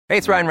Hey,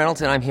 it's Ryan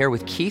Reynolds, and I'm here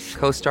with Keith,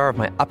 co-star of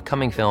my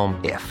upcoming film,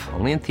 If,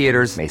 only in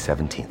theaters May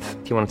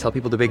 17th. Do you want to tell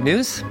people the big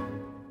news?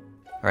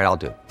 All right, I'll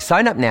do it.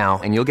 Sign up now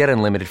and you'll get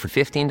unlimited for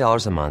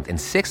 $15 a month and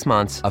 6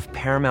 months of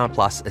Paramount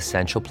Plus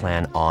Essential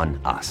Plan on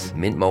us.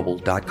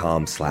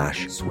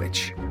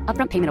 MintMobile.com/switch.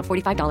 Upfront payment of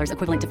 $45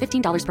 equivalent to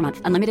 $15 per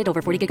month. Unlimited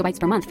over 40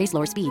 gigabytes per month. Face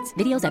lower speeds.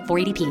 Videos at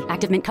 480p.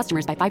 Active Mint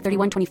customers by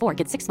 531.24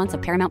 get 6 months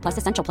of Paramount Plus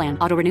Essential Plan.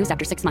 Auto renews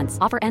after 6 months.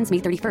 Offer ends May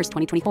 31st,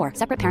 2024.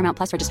 Separate Paramount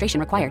Plus registration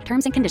required.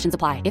 Terms and conditions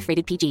apply if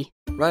rated PG.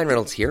 Ryan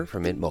Reynolds here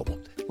from Mint Mobile.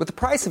 With the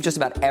price of just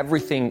about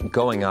everything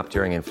going up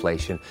during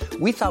inflation,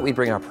 we thought we'd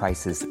bring our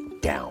prices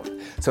down.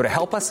 So to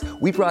help us,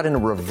 we brought in a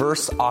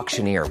reverse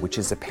auctioneer, which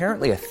is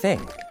apparently a thing.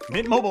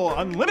 Mint Mobile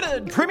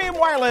Unlimited Premium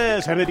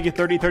Wireless. How to get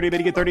 30, 30, bit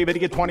to get 30, bit to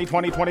get 20,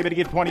 20, 20, bit to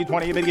get 20,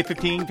 20, bit to get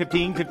 15,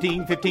 15,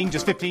 15, 15,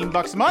 just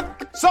 $15 a month?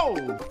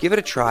 Sold! Give it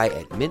a try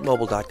at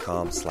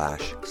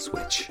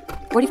mintmobile.com/switch.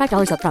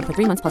 $45 upfront for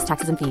 3 months plus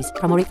taxes and fees.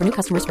 Promo rate for new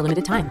customers for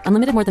limited time.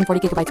 Unlimited more than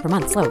 40 gigabytes per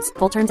month. Slows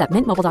full terms at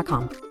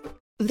mintmobile.com.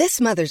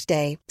 This Mother's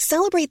Day,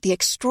 celebrate the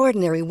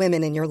extraordinary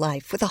women in your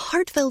life with a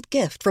heartfelt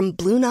gift from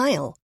Blue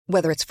Nile.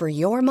 Whether it's for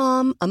your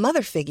mom, a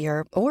mother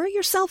figure, or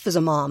yourself as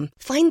a mom,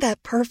 find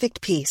that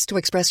perfect piece to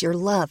express your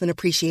love and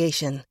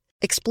appreciation.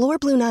 Explore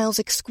Blue Nile's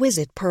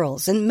exquisite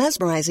pearls and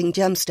mesmerizing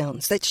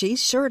gemstones that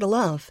she's sure to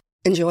love.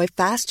 Enjoy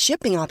fast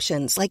shipping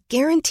options like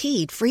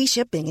guaranteed free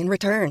shipping and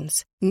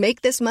returns.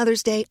 Make this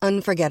Mother's Day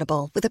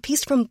unforgettable with a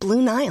piece from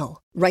Blue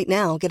Nile. Right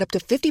now, get up to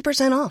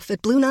 50% off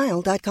at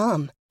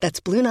BlueNile.com.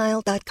 That's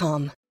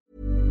BlueNile.com.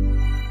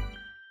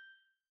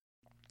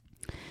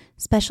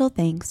 Special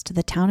thanks to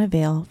the town of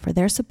Vail for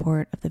their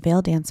support of the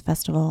Vail Dance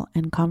Festival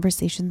and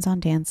Conversations on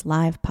Dance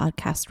live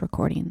podcast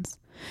recordings.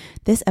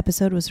 This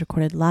episode was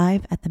recorded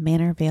live at the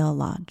Manor Vail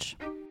Lodge.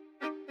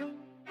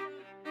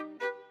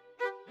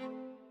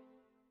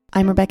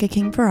 I'm Rebecca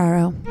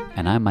King-Ferraro.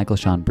 And I'm Michael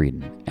Sean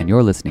Breeden, and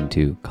you're listening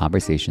to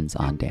Conversations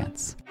on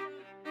Dance.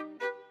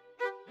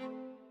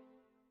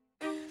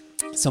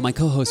 So my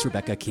co-host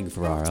Rebecca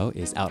King-Ferraro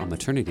is out on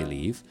maternity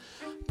leave,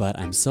 but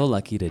I'm so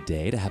lucky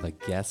today to have a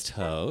guest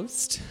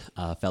host,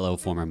 a fellow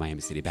former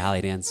Miami City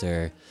ballet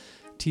dancer,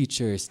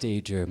 teacher,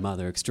 stager,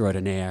 mother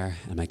extraordinaire,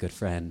 and my good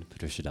friend,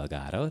 Patricia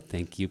Delgado.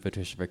 Thank you,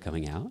 Patricia, for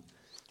coming out.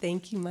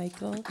 Thank you,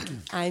 Michael.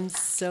 I'm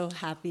so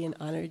happy and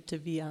honored to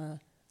be on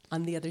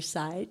the other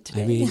side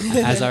today. I mean,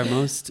 as our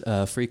most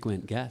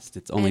frequent guest,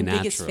 it's only and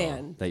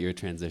natural that you're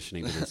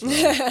transitioning to this role.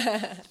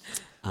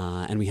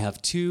 And we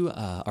have two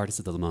artists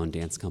at the Limón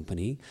Dance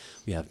Company.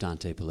 We have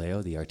Dante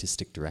Puleio, the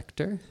artistic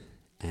director,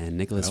 and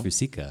Nicholas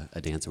Ruscica, a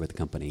dancer with the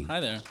company.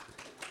 Hi there.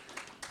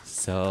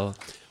 So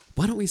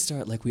why don't we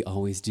start like we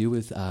always do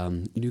with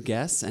new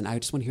guests? And I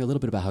just want to hear a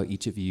little bit about how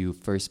each of you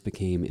first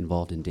became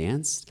involved in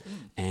dance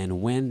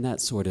and when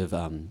that sort of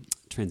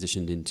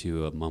transitioned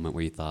into a moment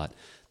where you thought,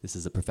 this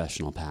is a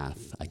professional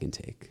path I can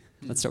take.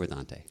 Let's start with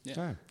Dante. Yeah.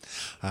 Sure.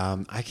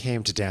 I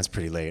came to dance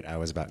pretty late. I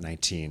was about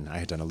 19. I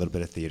had done a little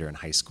bit of theater in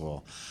high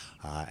school,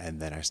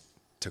 and then I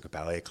took a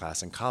ballet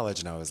class in college,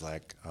 and I was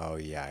like, oh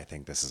yeah, I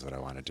think this is what I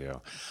want to do.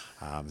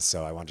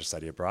 So I wanted to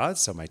study abroad,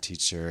 so my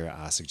teacher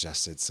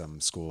suggested some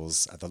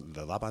schools at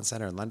the Laban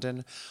Center in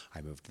London.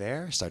 I moved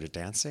there, started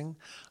dancing,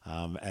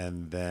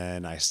 and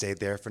then I stayed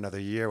there for another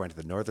year, went to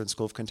the Northern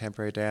School of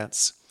Contemporary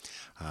Dance.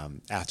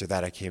 After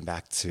that, I came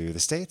back to the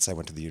States. I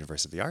went to the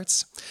University of the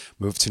Arts,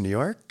 moved to New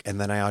York,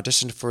 and then I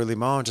auditioned for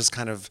Limón, just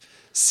kind of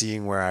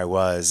seeing where I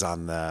was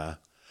on the,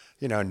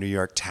 New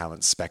York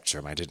talent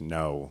spectrum. I didn't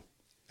know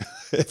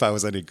if I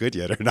was any good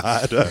yet or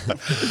not.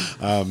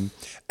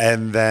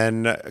 And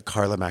then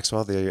Carla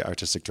Maxwell, the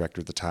artistic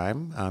director at the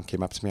time,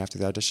 came up to me after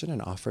the audition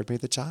and offered me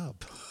the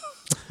job.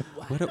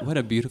 Wow. What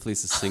a beautifully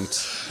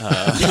succinct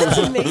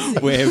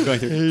way of going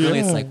through. Really,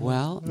 it's like,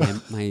 well,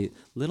 my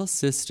little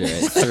sister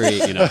at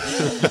 3,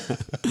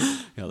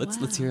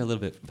 let's hear a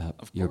little bit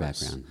about your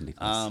background,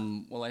 Nicholas.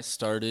 Well, I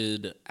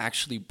started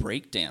actually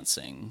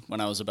breakdancing when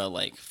I was about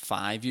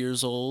 5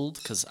 years old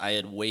because I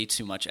had way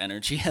too much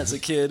energy as a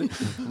kid.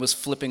 Was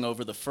flipping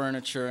over the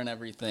furniture and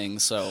everything,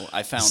 so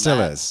I found Still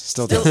is.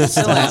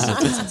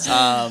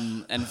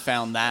 And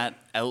found that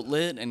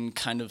outlet, and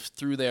kind of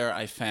through there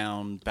I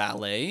found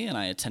ballet, and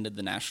I attended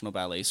the National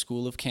Ballet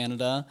School of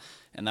Canada,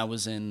 and that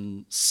was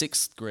in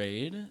 6th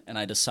grade, and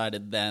I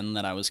decided then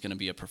that I was going to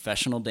be a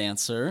professional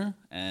dancer,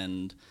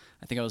 and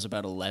I think I was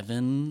about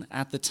 11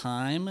 at the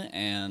time,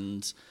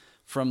 and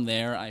from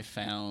there I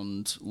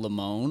found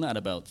Limón at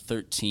about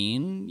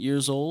 13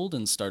 years old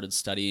and started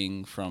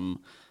studying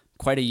from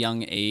quite a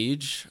young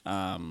age.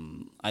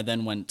 I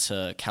then went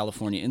to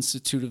California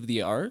Institute of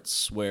the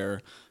Arts,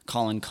 where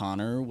Colin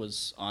Connor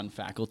was on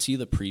faculty,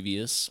 the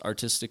previous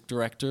artistic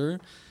director,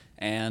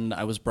 and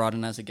I was brought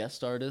in as a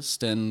guest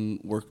artist and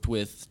worked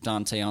with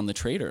Dante on The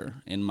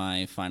Traitor in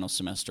my final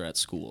semester at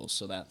school.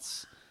 So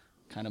that's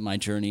kind of my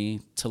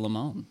journey to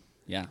Limón.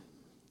 Yeah.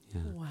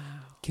 Wow.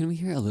 Can we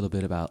hear a little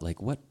bit about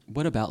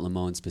what about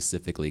Limón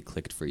specifically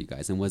clicked for you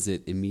guys? And was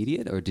it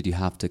immediate, or did you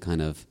have to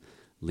kind of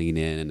lean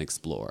in and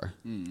explore?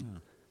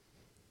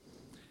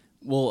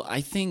 Well,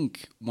 I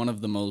think one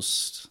of the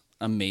most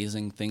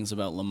amazing things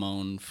about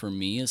Limón for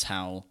me is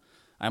how,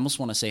 I almost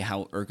want to say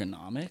how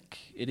ergonomic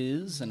it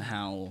is, and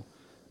how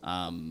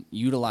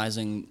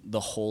utilizing the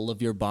whole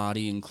of your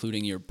body,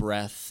 including your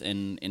breath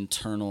and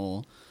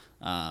internal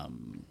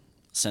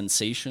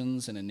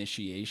sensations and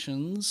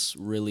initiations,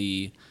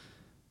 really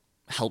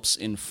helps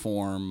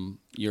inform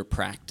your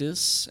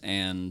practice,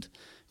 and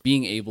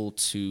being able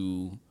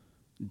to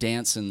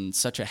dance in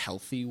such a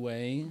healthy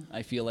way,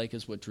 I feel like,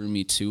 is what drew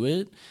me to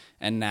it.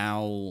 And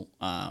now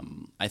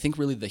I think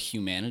really the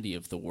humanity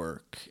of the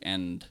work,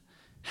 and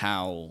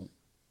how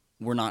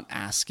we're not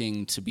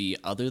asking to be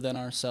other than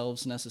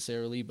ourselves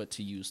necessarily, but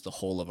to use the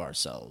whole of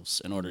ourselves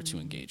in order to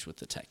engage with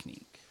the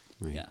technique.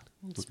 Right. Yeah.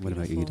 What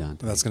about you,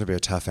 Dante? That's going to be a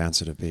tough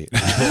answer to beat.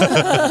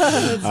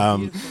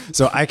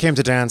 So I came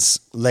to dance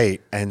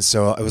late, and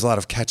so it was a lot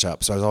of catch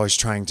up. So I was always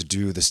trying to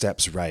do the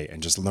steps right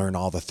and just learn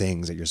all the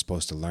things that you're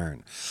supposed to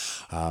learn.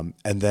 And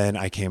then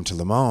I came to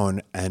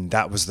Limón, and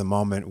that was the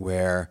moment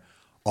where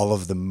all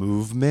of the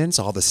movements,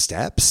 all the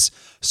steps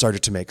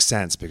started to make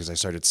sense, because I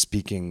started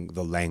speaking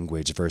the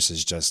language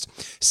versus just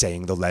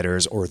saying the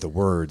letters or the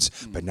words.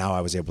 But now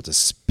I was able to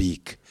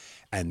speak,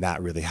 and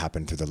that really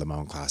happened through the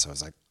Limón class. I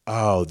was like,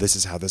 oh, this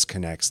is how this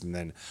connects. And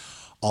then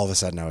all of a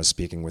sudden I was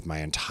speaking with my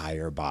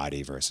entire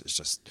body versus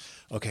just,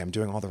 okay, I'm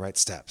doing all the right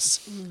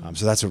steps.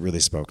 So that's what really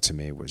spoke to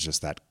me, was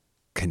just that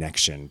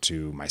connection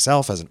to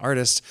myself as an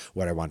artist,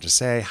 what I want to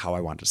say, how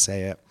I want to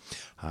say it.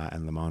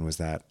 And Limón was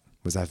that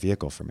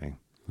vehicle for me.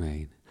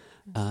 Right.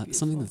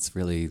 Something that's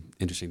really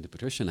interesting to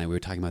Patricia and I, we were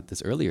talking about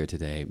this earlier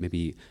today.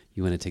 Maybe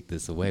you want to take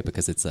this away,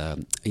 because it's,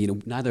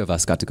 neither of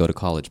us got to go to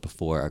college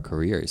before our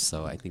careers.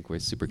 So I think we're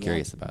super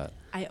curious about.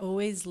 I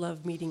always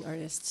love meeting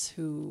artists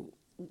who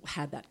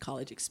had that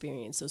college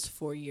experience, those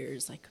 4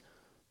 years, like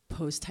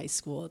post high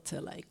school,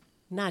 to like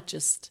not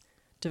just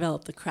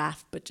develop the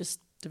craft, but just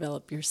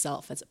develop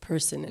yourself as a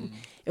person. And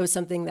it was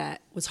something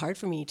that was hard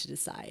for me to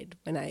decide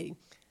when I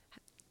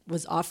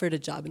was offered a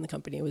job in the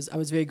company. I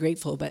was very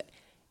grateful, but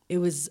it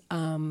was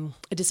a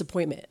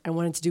disappointment. I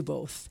wanted to do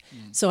both.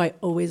 So I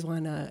always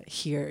want to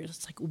hear,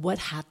 it's like, what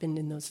happened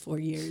in those 4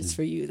 years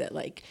for you that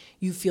like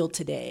you feel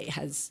today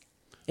has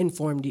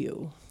informed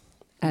you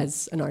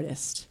as an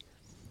artist?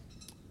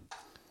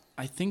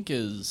 I think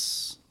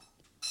as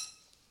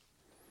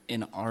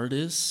an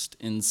artist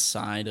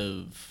inside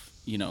of,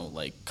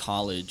 like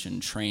college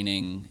and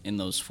training in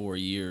those 4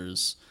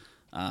 years,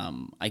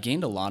 I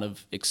gained a lot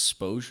of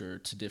exposure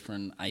to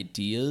different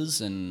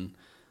ideas, and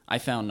I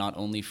found not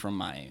only from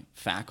my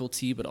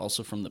faculty, but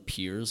also from the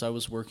peers I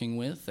was working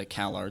with. At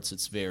Cal Arts,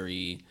 it's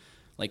very,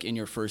 like in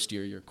your first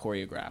year, you're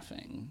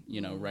choreographing,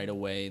 right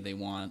away. They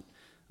want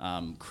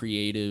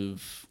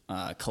creative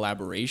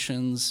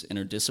collaborations,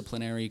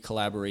 interdisciplinary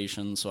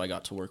collaborations. So I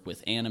got to work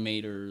with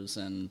animators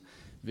and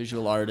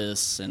visual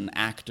artists and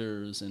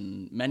actors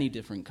in many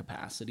different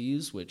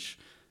capacities, which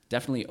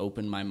definitely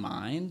opened my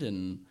mind.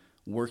 And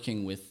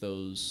working with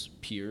those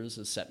peers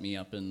has set me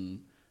up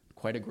in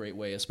quite a great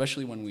way,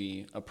 especially when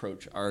we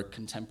approach our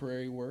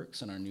contemporary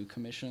works and our new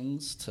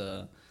commissions,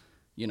 to,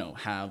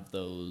 have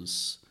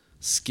those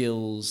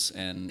skills,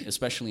 and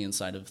especially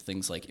inside of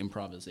things like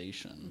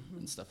improvisation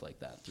and stuff like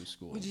that through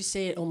school. Would you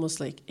say it almost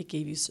like it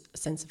gave you a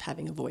sense of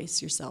having a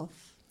voice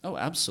yourself? Oh,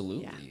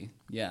 absolutely.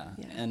 Yeah.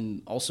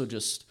 And also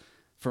just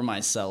for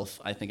myself,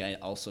 I think I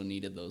also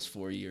needed those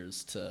 4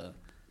 years to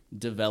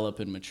develop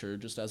and mature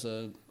just as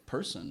a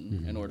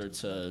person in order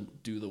to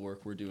do the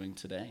work we're doing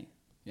today.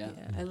 Yeah.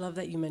 I love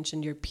that you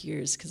mentioned your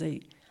peers, because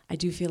I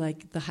do feel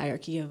like the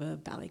hierarchy of a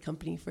ballet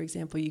company, for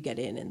example, you get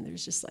in and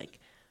there's just like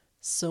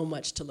so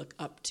much to look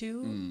up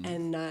to,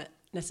 and not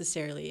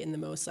necessarily in the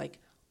most like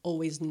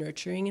always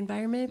nurturing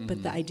environment,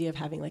 but the idea of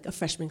having like a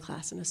freshman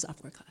class and a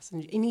sophomore class,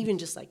 and even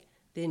just like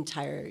the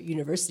entire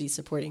university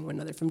supporting one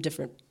another from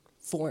different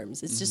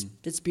forms. It's just,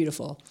 it's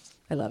beautiful.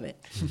 I love it.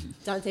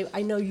 Dante,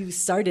 I know you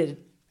started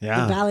the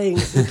ballet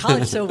in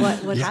college, so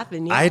what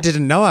happened? Yeah. I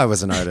didn't know I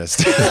was an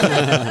artist.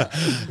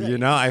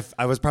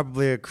 I was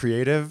probably a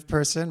creative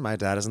person. My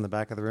dad is in the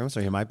back of the room,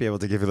 so he might be able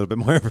to give you a little bit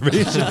more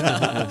information.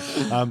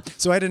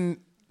 So I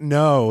didn't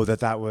know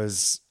that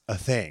was a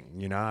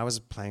thing. I was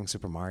playing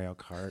Super Mario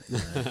Kart,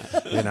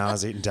 I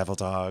was eating devil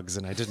dogs,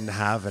 and I didn't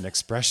have an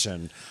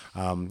expression.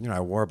 I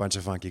wore a bunch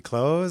of funky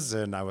clothes,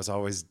 and I was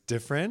always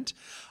different.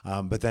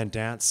 But then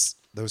dance,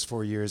 those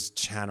 4 years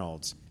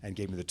channeled and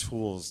gave me the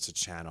tools to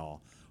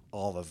channel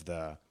all of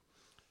the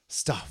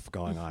stuff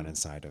going on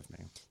inside of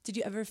me. Did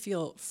you ever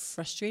feel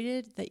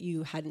frustrated that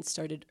you hadn't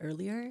started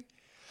earlier?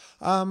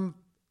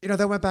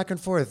 That went back and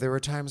forth. There were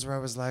times where I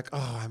was like,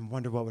 oh, I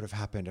wonder what would have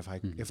happened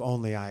if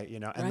only I,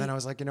 and then I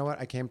was like, you know what?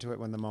 I came to it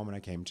when the moment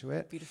I came to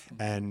it. Beautiful.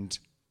 And,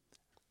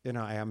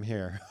 I am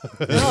here.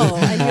 No,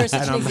 and you're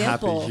such and an I'm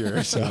example. happy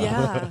here. So.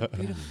 Yeah,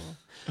 beautiful.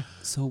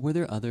 So were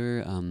there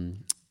other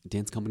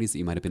dance companies that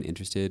you might have been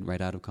interested right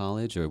out of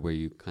college, or were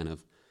you kind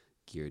of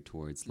geared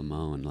towards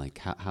Limón? Like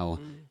how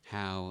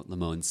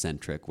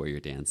Limón-centric were your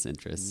dance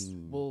interests?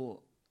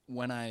 Well,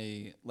 when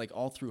I,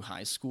 all through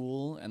high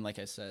school, and like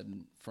I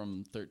said,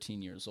 from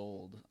 13 years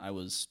old, I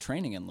was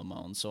training in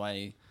Limón. So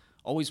I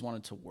always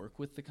wanted to work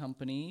with the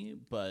company,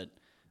 but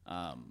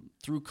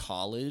through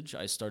college,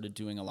 I started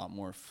doing a lot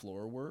more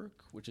floor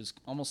work, which is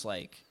almost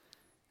like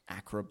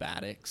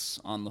acrobatics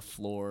on the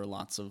floor,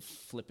 lots of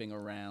flipping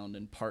around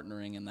and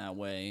partnering in that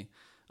way.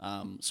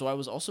 So I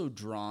was also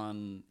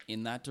drawn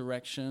in that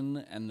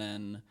direction. And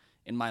then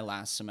in my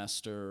last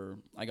semester,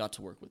 I got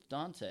to work with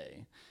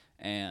Dante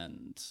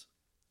and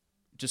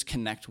just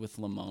connect with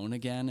Limón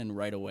again. And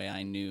right away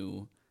I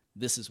knew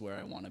this is where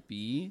I want to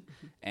be.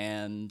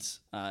 And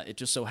it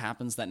just so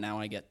happens that now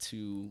I get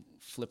to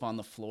flip on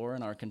the floor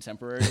in our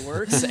contemporary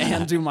works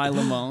and do my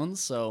Limón.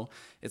 So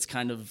it's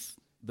kind of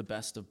the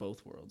best of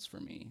both worlds for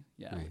me,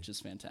 which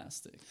is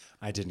fantastic.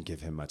 I didn't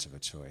give him much of a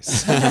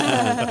choice.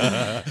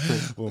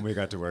 When we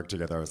got to work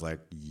together, I was like,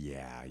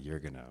 yeah, you're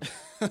coming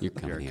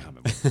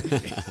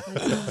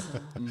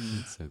with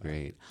me. So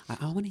great.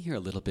 I want to hear a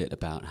little bit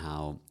about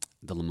how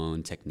the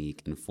Limón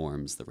technique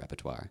informs the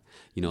repertoire.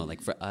 You know,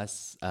 like for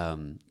us,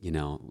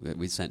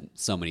 we spent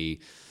so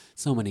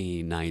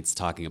many nights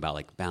talking about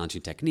like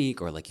balancing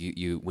technique, or like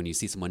you when you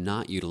see someone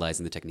not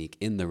utilizing the technique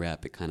in the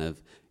rep, it kind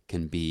of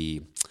can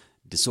be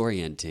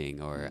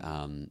disorienting, or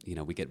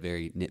we get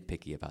very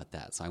nitpicky about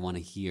that. So I want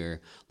to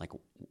hear, like,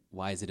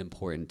 why is it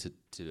important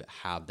to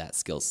have that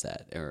skill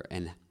set,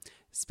 and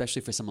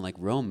especially for someone like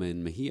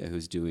Roman Mejia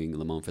who's doing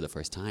Limón for the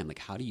first time, like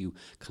how do you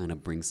kind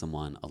of bring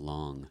someone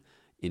along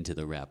into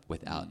the rep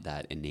without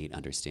that innate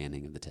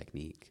understanding of the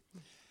technique?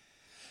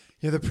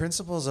 Yeah, the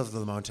principles of the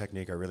Limón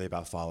technique are really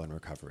about fall and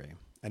recovery,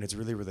 and it's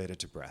really related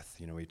to breath.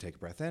 You know, we take a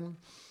breath in,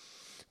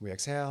 we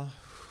exhale,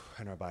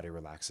 and our body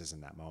relaxes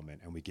in that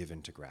moment, and we give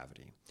in to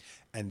gravity.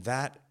 And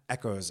that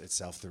echoes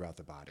itself throughout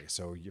the body.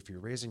 So if you're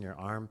raising your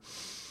arm,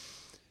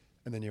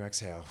 and then you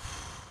exhale,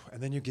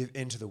 and then you give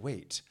into the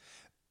weight,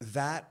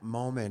 that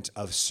moment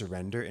of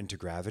surrender into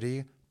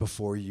gravity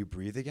before you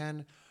breathe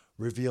again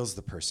reveals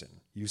the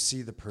person. You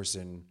see the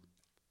person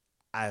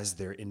as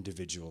their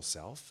individual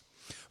self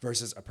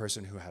versus a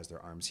person who has their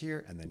arms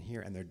here, and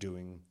they're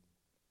going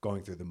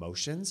through the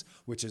motions,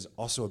 which is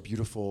also a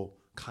beautiful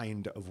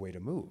kind of way to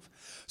move.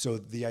 So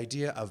the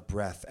idea of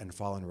breath and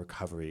fall and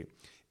recovery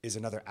is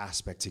another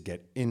aspect to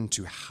get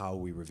into how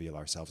we reveal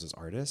ourselves as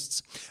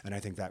artists. And I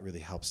think that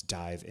really helps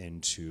dive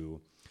into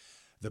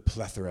the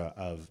plethora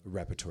of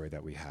repertoire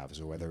that we have.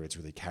 So whether it's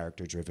really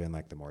character driven,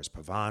 like the Mors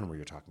Pavane, where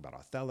you're talking about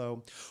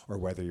Othello, or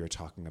whether you're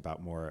talking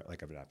about more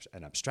like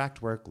an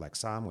abstract work like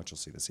Sam, which you'll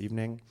see this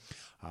evening,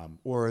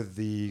 or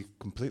the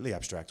completely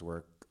abstract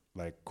work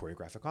like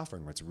Choreographic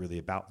Offering, where it's really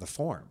about the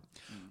form.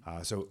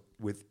 So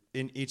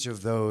within each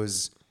of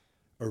those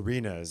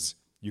arenas,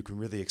 you can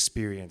really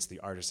experience the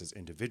artists as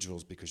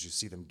individuals because you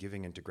see them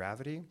giving into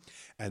gravity,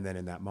 and then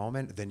in that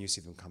moment, then you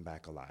see them come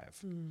back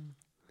alive.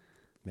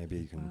 Maybe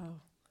you can... Wow.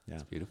 Yeah.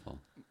 It's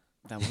beautiful.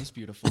 That was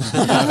beautiful.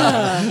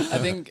 I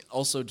think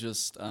also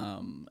just,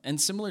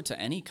 and similar to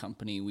any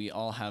company, we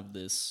all have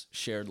this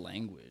shared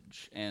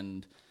language.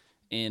 And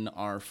in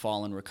our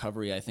fall and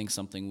recovery, I think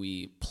something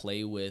we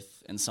play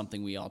with and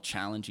something we all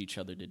challenge each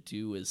other to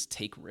do is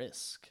take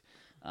risk.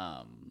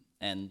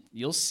 And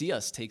you'll see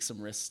us take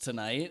some risks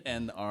tonight,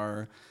 and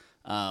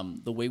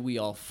the way we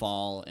all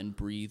fall and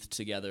breathe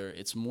together,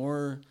 it's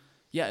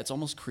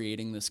almost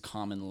creating this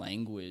common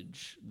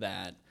language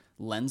that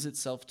lends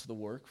itself to the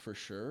work for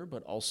sure,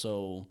 but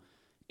also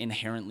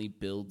inherently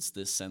builds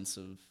this sense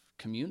of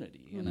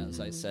community. And as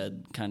I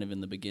said kind of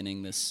in the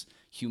beginning, this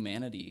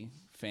humanity,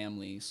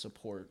 family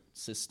support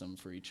system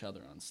for each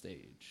other on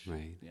stage.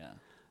 Right. Yeah.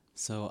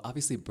 So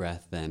obviously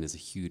breath then is a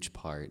huge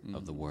part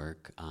of the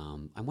work.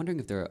 I'm wondering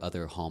if there are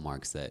other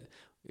hallmarks that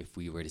if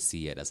we were to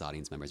see it as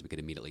audience members, we could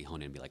immediately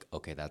hone in and be like,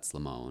 okay, that's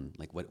Limón.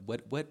 Like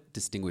what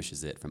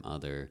distinguishes it from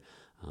other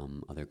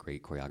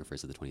great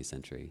choreographers of the 20th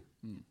century?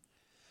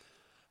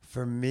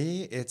 For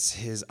me, it's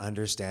his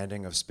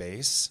understanding of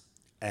space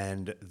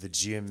and the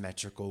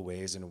geometrical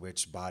ways in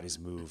which bodies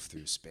move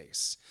through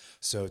space.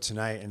 So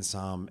tonight,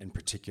 Ensemble in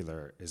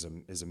particular is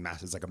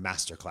like a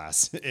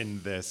masterclass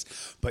in this.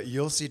 But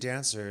you'll see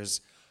dancers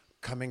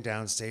coming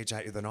down stage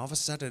at you, then all of a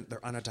sudden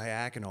they're on a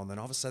diagonal, and then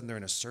all of a sudden they're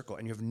in a circle,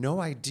 and you have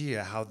no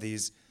idea how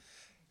these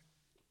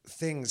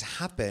things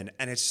happen.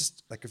 And it's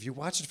just like, if you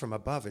watch it from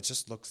above, it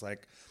just looks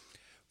like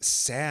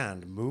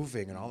sand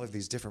moving in all of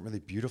these different really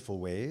beautiful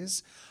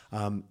ways.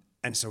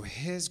 And so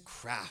his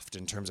craft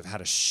in terms of how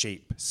to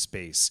shape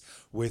space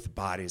with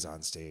bodies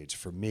on stage,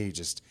 for me,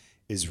 just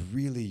is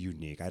really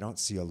unique. I don't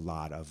see a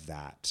lot of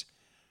that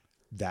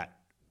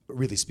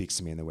really speaks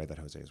to me in the way that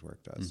Jose's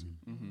work does.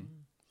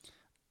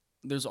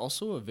 There's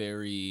also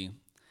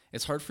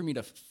it's hard for me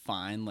to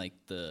find like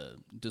the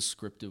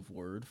descriptive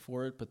word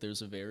for it, but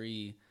there's a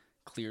very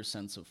clear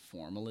sense of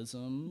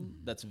formalism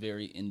that's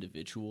very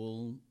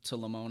individual to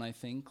Limón, I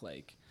think.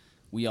 Like,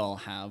 we all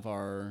have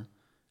our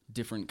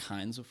different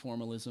kinds of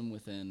formalism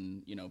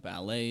within,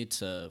 ballet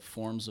to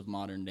forms of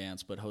modern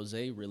dance, but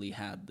Jose really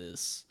had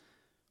this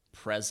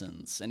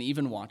presence. And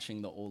even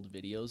watching the old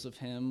videos of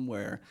him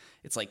where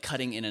it's like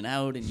cutting in and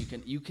out, and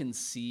you can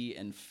see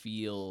and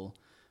feel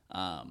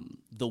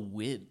the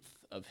width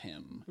of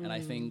him. And I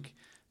think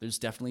there's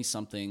definitely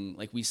something,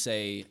 like we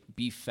say,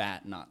 be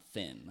fat, not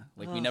thin.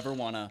 Like we never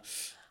want to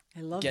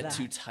get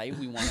too tight.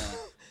 We want to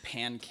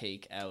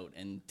pancake out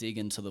and dig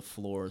into the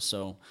floor.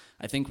 So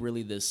I think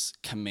really this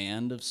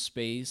command of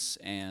space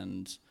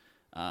and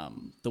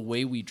the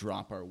way we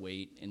drop our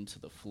weight into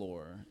the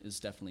floor is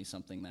definitely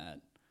something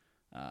that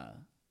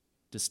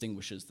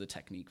distinguishes the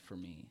technique for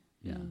me.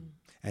 Yeah.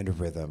 And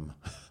rhythm.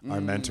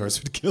 Our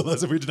mentors would kill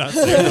us if we did not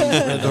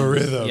say the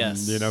rhythm.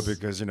 Yes.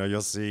 Because,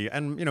 you'll see,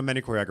 and,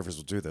 many choreographers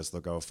will do this.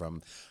 They'll go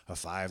from a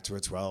 5 to a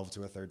 12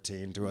 to a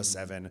 13 to a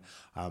 7.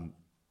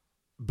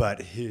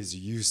 But his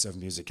use of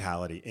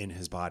musicality in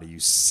his body, you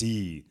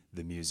see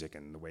the music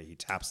and the way he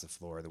taps the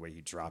floor, the way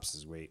he drops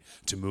his weight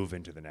to move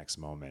into the next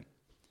moment.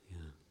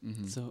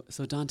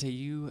 So Dante,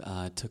 you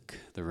took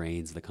the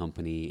reins of the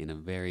company in a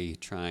very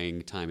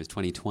trying time. It's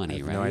 2020, I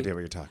have right? no idea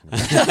what you're talking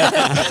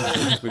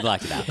about. We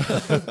blocked it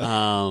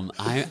out.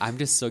 I'm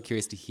just so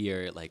curious to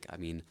hear.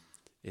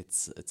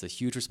 It's a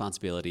huge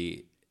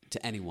responsibility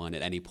to anyone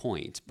at any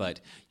point, but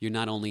you're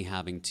not only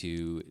having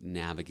to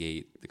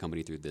navigate the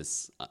company through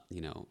this,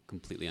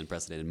 completely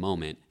unprecedented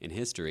moment in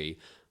history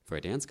for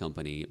a dance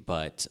company,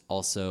 but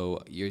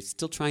also you're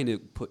still trying to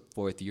put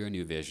forth your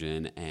new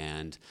vision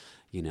and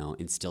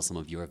instill some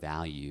of your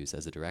values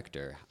as a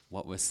director.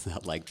 What was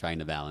that like, trying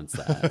to balance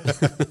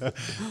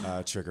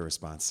that? Trigger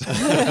response.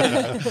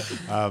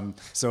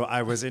 So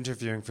I was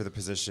interviewing for the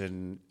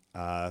position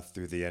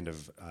through the end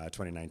of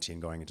 2019,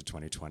 going into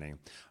 2020.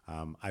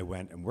 I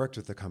went and worked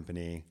with the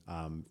company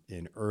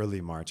in early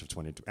March of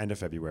end of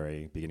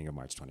February, beginning of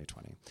March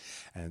 2020.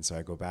 And so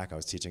I go back. I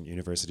was teaching at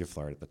University of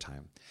Florida at the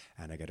time,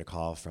 and I get a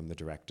call from the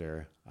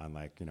director on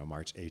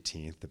March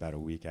 18th, about a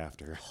week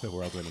after the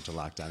world went into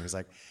lockdown. He was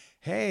like,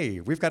 "Hey,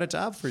 we've got a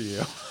job for you."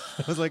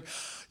 I was like,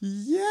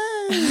 "Yay!"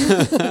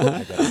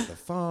 I get off the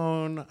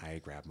phone, I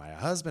grab my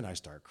husband, I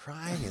start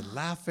crying and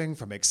laughing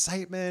from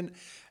excitement,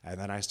 and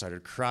then I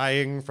started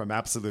crying from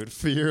absolute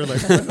fear,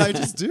 like, what did I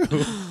just do?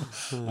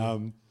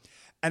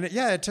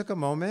 It took a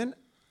moment,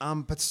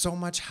 but so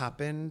much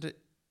happened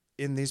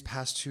in these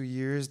past 2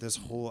 years. This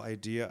whole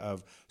idea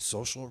of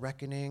social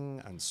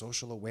reckoning and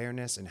social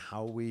awareness and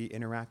how we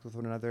interact with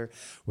one another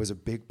is a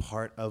big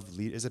part of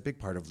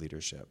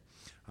leadership.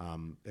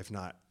 If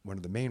not one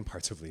of the main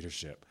parts of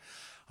leadership.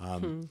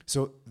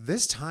 So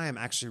this time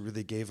actually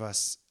really gave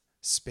us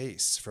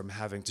space from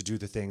having to do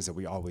the things that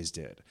we always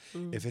did.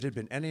 If it had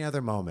been any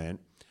other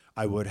moment,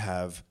 I would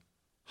have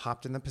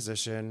hopped in the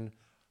position,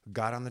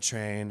 got on the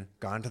train,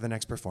 gone to the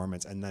next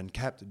performance, and then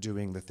kept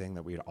doing the thing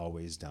that we had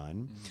always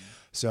done.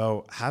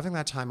 So having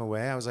that time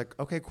away, I was like,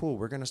 okay, cool,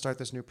 we're going to start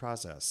this new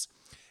process.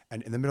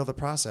 And in the middle of the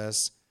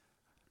process,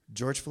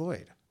 George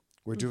Floyd,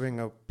 we're doing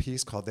a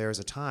piece called There Is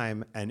a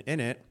Time, and in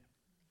it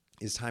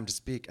is time to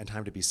speak and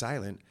time to be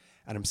silent.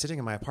 And I'm sitting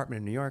in my apartment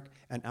in New York,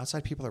 and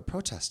outside people are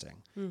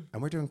protesting.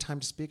 And we're doing time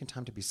to speak and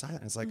time to be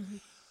silent. And it's like,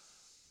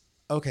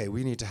 okay,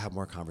 we need to have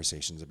more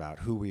conversations about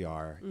who we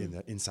are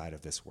inside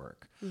of this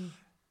work.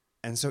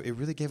 And so it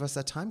really gave us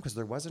that time, because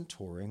there wasn't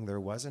touring, there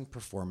wasn't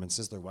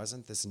performances, there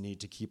wasn't this need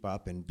to keep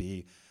up and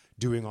be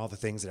doing all the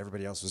things that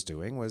everybody else was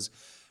doing.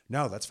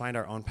 No, let's find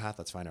our own path,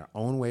 let's find our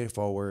own way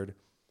forward.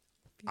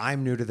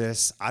 I'm new to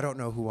this. I don't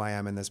know who I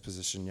am in this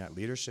position yet.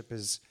 Leadership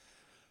is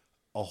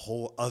a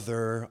whole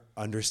other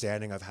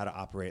understanding of how to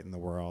operate in the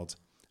world.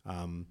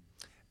 And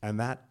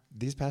that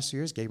these past 2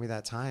 years gave me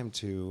that time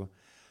to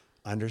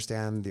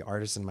understand the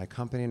artists in my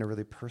company in a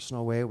really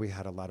personal way. We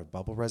had a lot of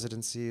bubble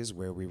residencies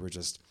where we were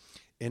just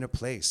in a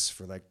place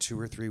for 2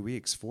 or 3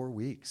 weeks, 4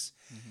 weeks,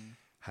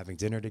 having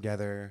dinner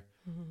together,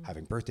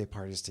 having birthday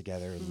parties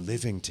together,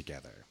 living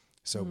together.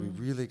 So we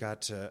really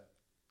got to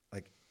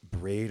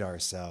braid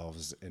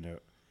ourselves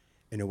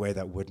in a way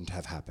that wouldn't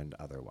have happened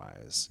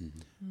otherwise.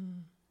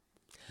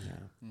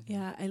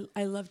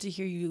 I love to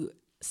hear you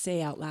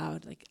say out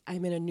loud,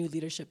 I'm in a new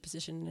leadership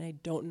position and I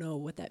don't know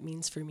what that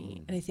means for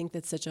me. And I think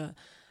that's such a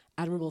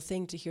admirable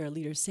thing to hear a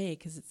leader say,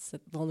 because it's the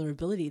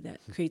vulnerability that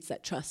creates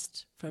that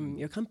trust from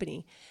your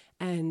company.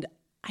 And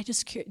I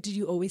just did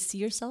you always see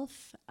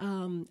yourself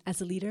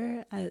as a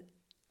leader,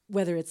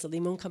 whether it's a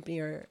Limón company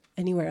or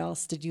anywhere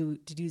else? Did you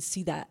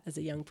see that as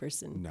a young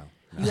person? No.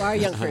 You are a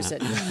young person,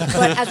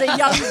 but as a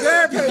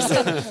younger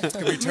person,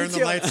 can we turn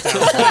the lights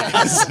down?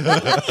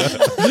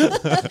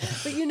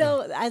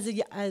 But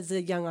as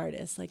a young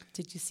artist,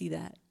 did you see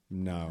that?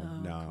 No.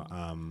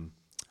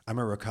 I'm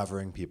a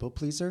recovering people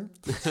pleaser.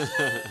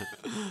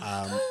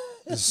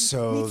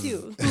 So me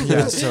too.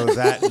 So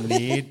that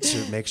need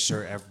to make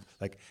sure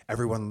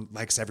everyone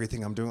likes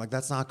everything I'm doing,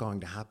 that's not going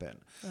to happen.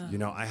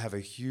 I have a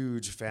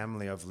huge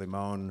family of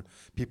Limón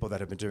people that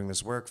have been doing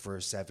this work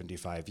for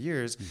 75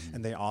 years,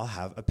 and they all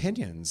have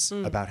opinions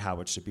about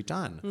how it should be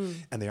done.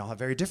 And they all have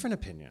very different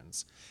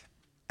opinions.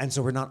 And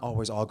so we're not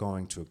always all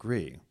going to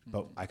agree,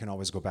 but I can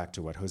always go back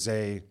to what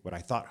I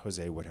thought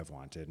Jose would have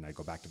wanted, and I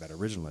go back to that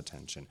original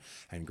intention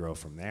and grow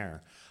from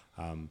there.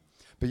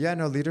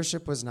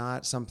 Leadership was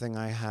not something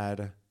I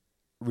had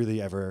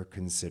really ever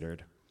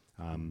considered.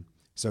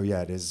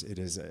 It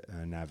is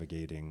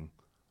navigating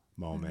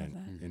moment.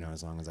 You know,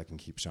 as long as I can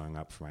keep showing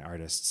up for my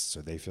artists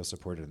so they feel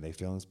supported and they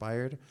feel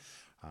inspired,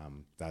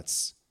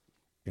 that's,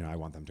 you know, I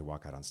want them to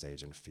walk out on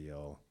stage and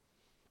feel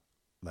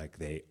like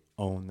they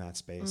own that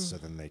space, so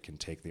then they can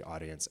take the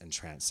audience and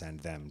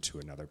transcend them to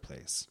another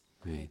place.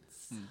 Right.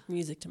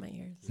 Music to my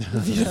ears.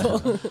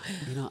 Beautiful.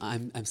 You know,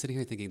 I'm sitting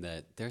here thinking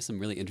that there are some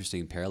really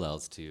interesting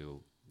parallels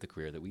to the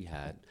career that we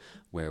had,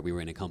 where we were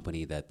in a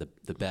company that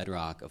the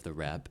bedrock of the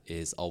rep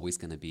is always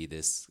going to be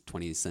this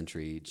 20th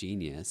century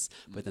genius,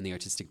 but then the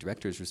artistic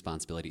director's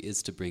responsibility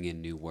is to bring in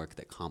new work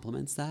that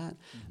complements that.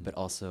 But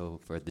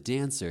also for the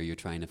dancer, you're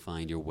trying to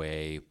find your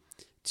way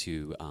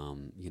to,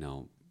 you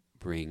know,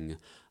 bring,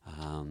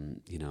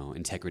 you know,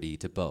 integrity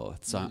to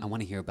both. So I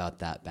want to hear about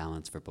that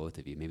balance for both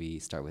of you. Maybe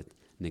start with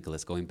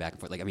Nicholas, going back and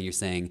forth. Like, I mean, you're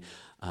saying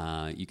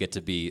you get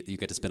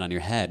to spin on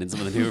your head in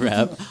some of the new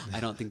rep. I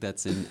don't think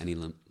that's in any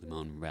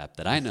Limón rep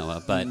that I know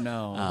of, but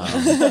no.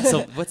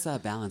 So what's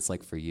that balance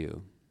like for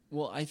you?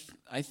 Well,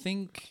 I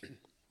think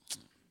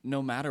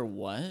no matter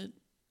what,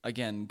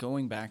 again,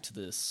 going back to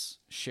this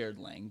shared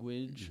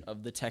language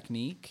of the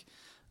technique,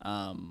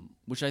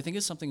 which I think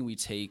is something we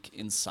take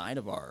inside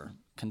of our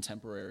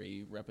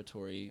contemporary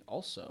repertory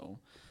also.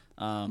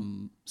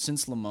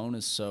 Since Limón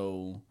is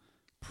so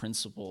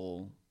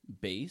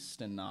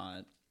principle-based and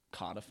not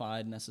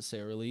codified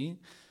necessarily,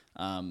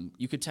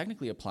 you could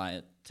technically apply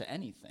it to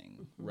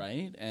anything,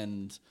 right?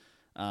 And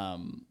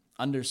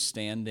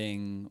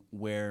understanding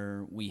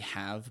where we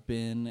have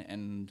been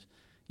and,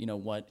 you know,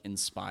 what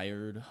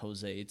inspired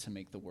Jose to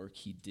make the work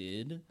he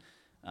did,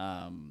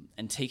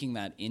 and taking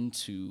that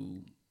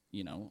into,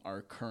 you know,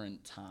 our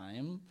current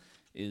time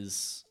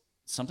is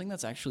something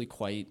that's actually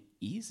quite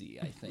easy,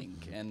 I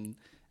think, and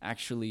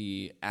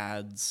actually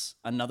adds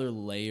another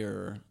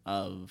layer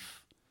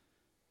of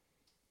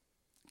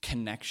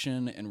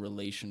connection and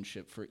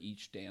relationship for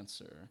each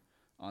dancer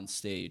on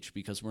stage,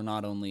 because we're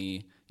not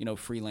only, you know,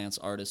 freelance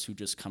artists who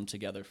just come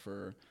together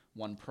for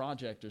one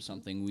project or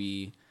something.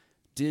 We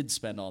did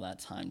spend all that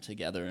time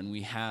together, and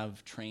we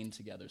have trained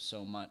together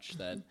so much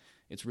that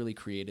it's really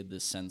created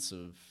this sense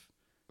of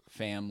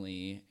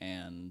family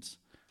and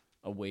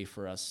a way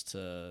for us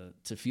to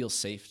feel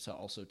safe to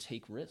also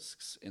take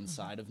risks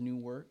inside of new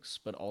works,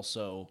 but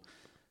also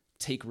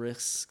take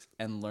risks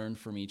and learn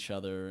from each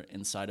other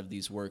inside of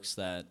these works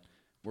that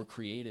were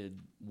created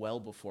well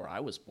before I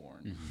was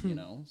born, you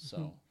know?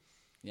 So,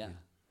 yeah.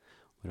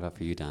 What about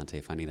for you, Dante,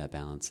 finding that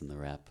balance in the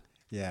rep?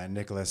 Yeah,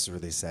 Nicholas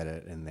really said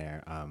it in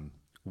there,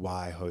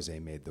 why Jose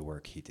made the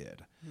work he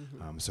did.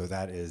 So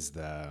that's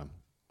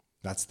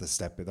the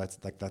step,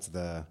 that's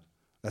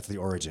the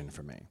origin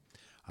for me.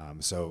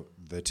 So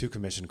the two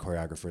commissioned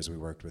choreographers we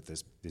worked with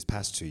these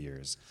past 2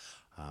 years,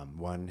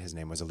 one, his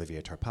name was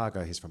Olivier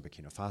Tarpaga. He's from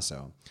Burkina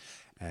Faso.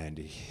 And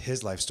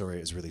his life story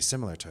is really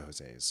similar to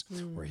Jose's,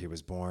 where he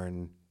was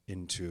born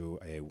into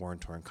a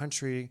war-torn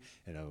country,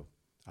 in a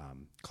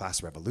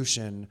class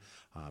revolution,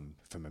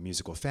 from a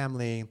musical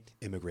family,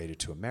 immigrated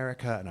to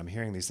America. And I'm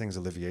hearing these things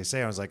Olivier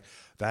say. I was like,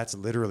 that's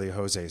literally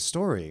Jose's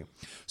story.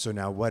 So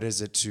now what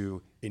is it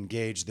to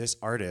engage this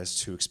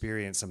artist who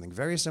experienced something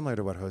very similar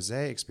to what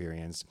Jose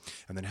experienced,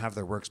 and then have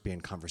their works be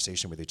in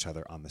conversation with each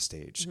other on the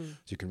stage? So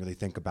you can really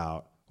think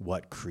about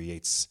what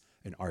creates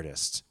an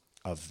artist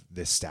of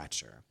this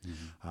stature.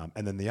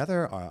 And then the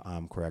other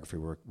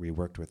choreography we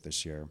worked with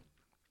this year,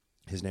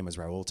 his name is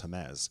Raul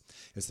Tamez.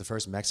 It's the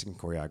first Mexican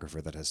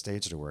choreographer that has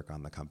staged a work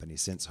on the company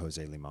since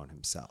Jose Limón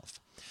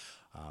himself.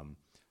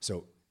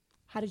 So,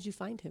 how did you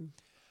find him?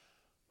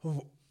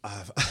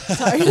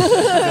 Sorry.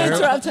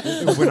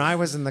 When I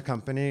was in the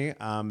company,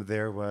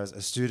 there was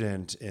a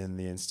student in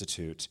the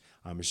institute.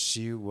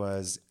 She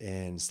was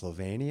in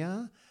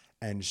Slovenia,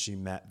 and she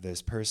met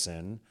this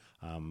person,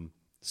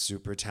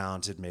 super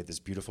talented, made this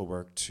beautiful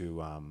work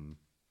to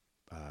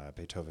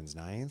Beethoven's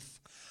Ninth.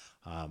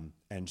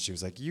 And she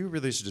was like, you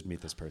really should just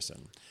meet this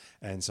person.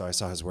 And so I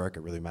saw his work.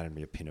 It really reminded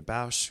me of Pina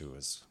Bausch, who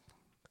was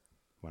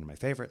one of my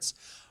favorites.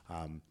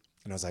 And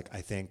I was like,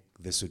 I think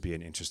this would be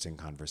an interesting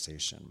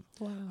conversation.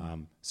 Wow.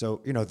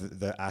 So, you know,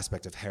 the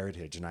aspect of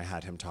heritage, and I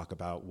had him talk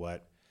about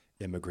what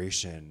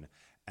immigration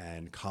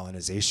and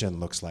colonization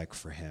looks like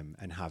for him,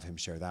 and have him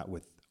share that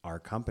with our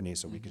company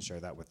so we can share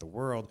that with the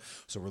world.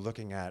 So we're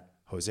looking at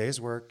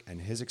Jose's work and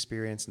his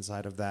experience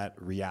inside of that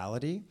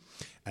reality,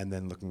 and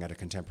then looking at a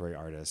contemporary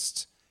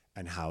artist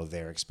and how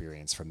their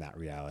experience from that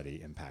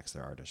reality impacts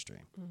their artistry.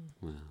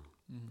 Wow.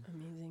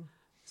 Amazing.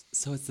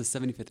 So it's the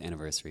 75th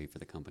anniversary for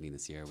the company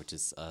this year, which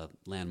is a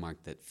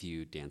landmark that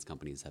few dance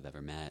companies have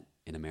ever met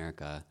in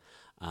America.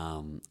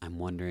 I'm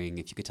wondering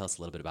if you could tell us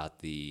a little bit about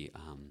the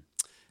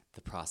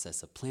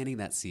process of planning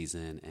that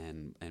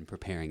season and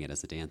preparing it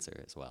as a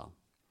dancer as well.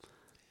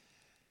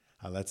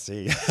 Let's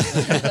see.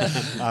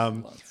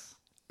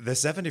 The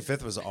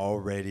 75th was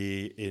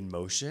already in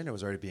motion. It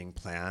was already being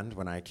planned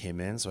when I came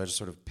in. So I just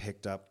sort of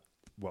picked up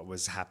what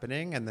was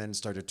happening and then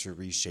started to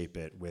reshape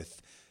it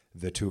with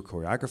the two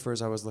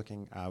choreographers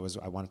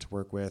I wanted to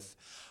work with,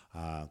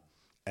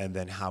 and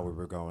then how we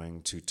were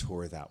going to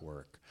tour that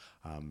work.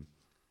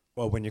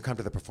 Well, when you come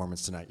to the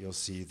performance tonight, you'll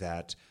see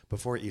that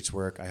before each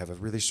work, I have a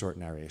really short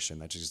narration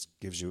that just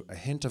gives you a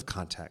hint of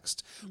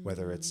context,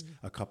 whether it's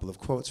a couple of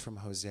quotes from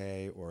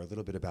Jose or a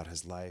little bit about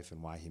his life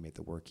and why he made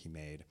the work he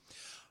made.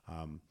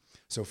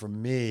 So for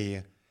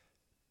me,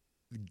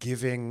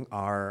 giving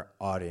our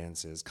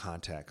audiences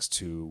context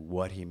to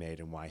what he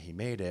made and why he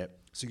made it,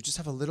 so you just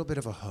have a little bit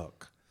of a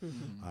hook.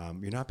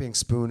 You're not being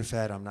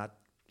spoon-fed. I'm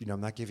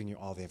not giving you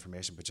all the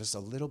information, but just a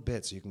little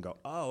bit so you can go,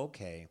 oh,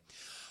 okay.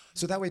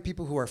 So that way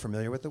people who are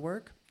familiar with the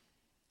work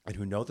and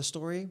who know the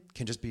story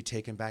can just be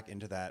taken back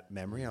into that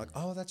memory. Like,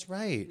 oh, that's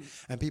right.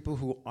 And people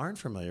who aren't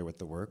familiar with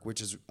the work,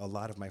 which is a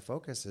lot of my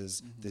focus,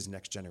 is these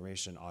next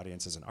generation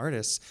audiences and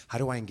artists. How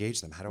do I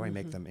engage them? How do I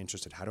make them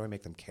interested? How do I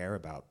make them care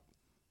about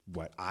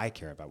what I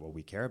care about, what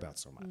we care about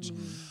so much?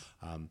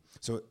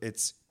 So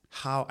it's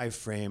how I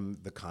frame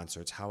the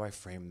concerts, how I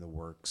frame the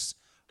works.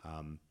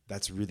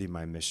 That's really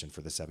my mission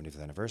for the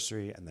 70th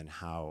anniversary, and then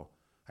how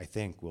I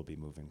think we'll be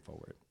moving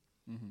forward.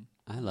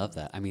 I love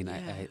that. I mean,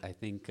 I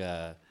think,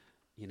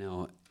 you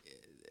know,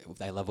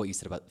 I love what you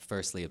said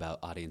about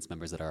audience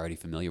members that are already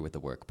familiar with the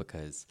work,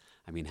 because,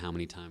 I mean, how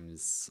many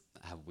times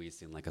have we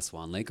seen like a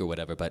Swan Lake or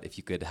whatever, but if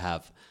you could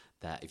have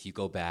that, if you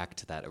go back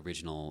to that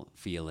original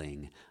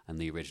feeling and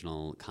the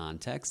original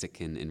context, it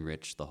can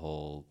enrich the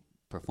whole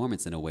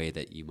performance in a way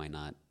that you might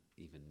not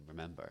even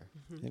remember.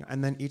 You know,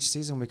 and then each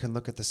season we can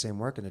look at the same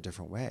work in a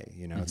different way.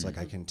 You know, it's like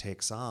I can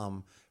take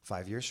Psalm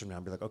 5 years from now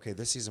and be like, okay,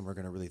 this season we're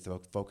going to really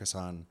focus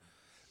on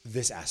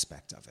this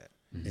aspect of it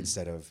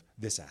instead of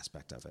this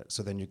aspect of it.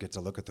 So then you get to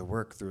look at the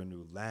work through a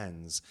new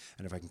lens.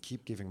 And if I can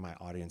keep giving my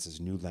audiences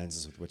new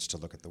lenses with which to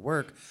look at the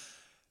work,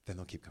 then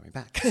they'll keep coming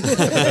back.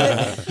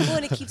 Well,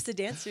 and it keeps the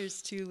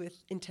dancers too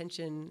with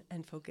intention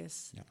and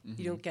focus. Yeah.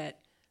 You don't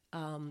get,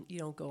 you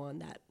don't go on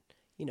that,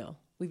 you know,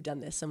 we've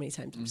done this so many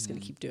times, I'm just going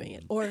to keep doing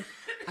it. Or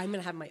I'm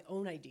going to have my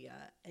own idea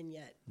and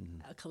yet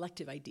a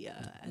collective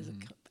idea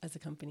as a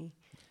company.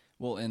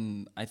 Well,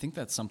 and I think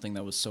that's something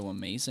that was so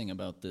amazing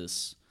about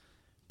this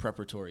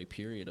preparatory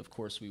period. Of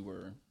course, we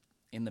were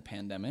in the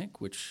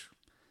pandemic, which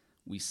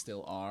we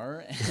still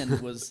are, and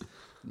was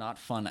not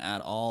fun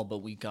at all, but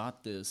we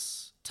got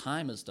this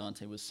time, as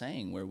Dante was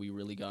saying, where we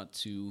really got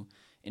to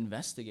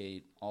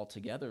investigate all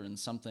together. And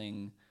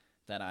something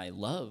that I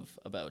love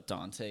about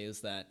Dante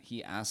is that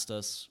he asked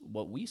us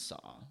what we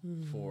saw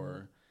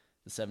for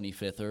the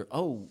 75th,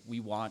 or, we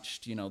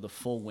watched, you know, the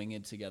full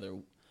Winged together.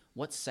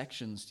 What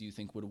sections do you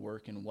think would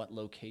work in what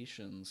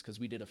locations? Because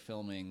we did a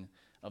filming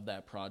of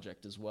that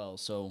project as well.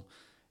 So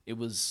it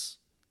was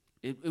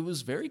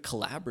very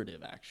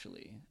collaborative,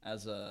 actually,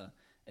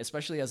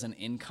 especially as an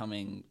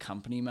incoming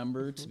company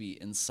member, to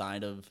be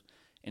inside of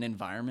an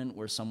environment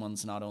where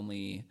someone's not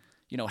only,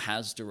 you know,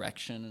 has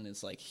direction and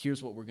is like,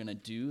 here's what we're going to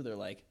do. They're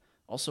like,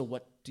 also,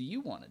 what do you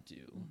want to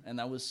do? And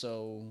that was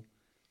so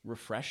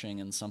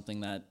refreshing and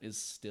something that is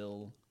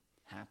still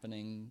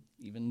happening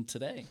even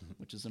today,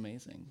 which is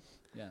amazing.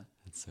 Yeah.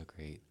 That's so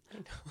great. I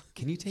know.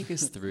 Can you take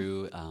us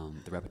through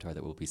the repertoire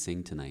that we'll be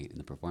seeing tonight in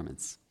the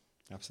performance?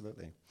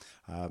 Absolutely.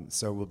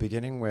 So we're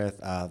beginning with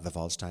the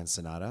Waldstein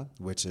Sonata,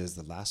 which is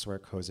the last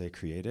work Jose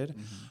created,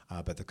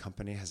 but the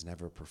company has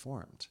never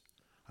performed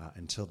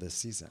until this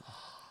season.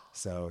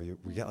 So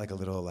we get like a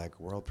little like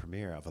world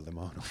premiere of a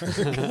Limón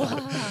work.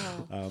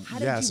 Wow. How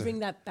did you bring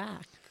that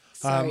back?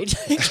 Sorry,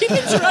 keep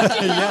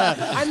interrupting.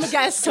 I'm the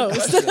guest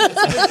host.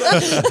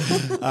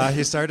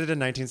 He started in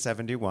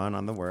 1971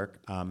 on the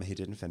work. He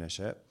didn't finish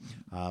it.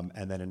 And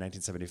then in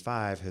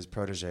 1975, his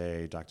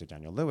protege, Dr.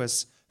 Daniel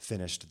Lewis,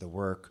 finished the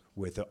work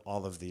with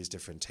all of these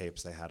different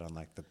tapes they had on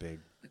like the big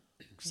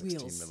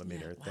 16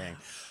 millimeter thing.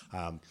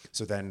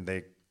 So then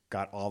they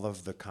got all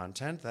of the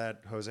content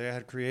that Jose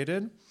had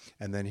created,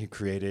 and then he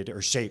created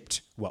or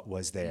shaped what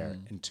was there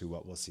into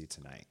what we'll see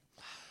tonight.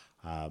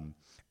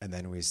 And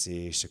then we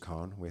see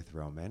Chacon with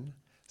Roman.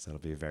 So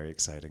it'll be a very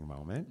exciting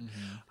moment.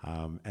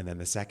 And then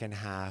the second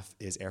half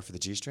is Air for the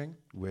G-String,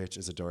 which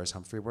is a Doris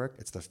Humphrey work.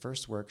 It's the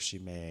first work she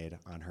made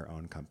on her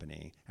own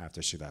company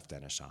after she left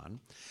Denishan.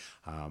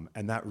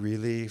 And that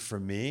really,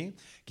 for me,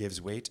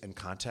 gives weight and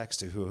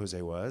context to who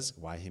Jose was,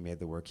 why he made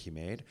the work he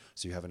made.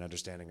 So you have an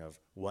understanding of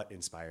what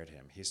inspired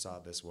him. He saw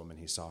this woman,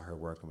 he saw her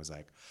work and was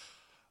like,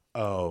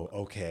 oh,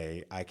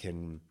 okay, I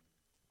can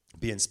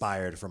be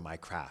inspired from my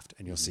craft.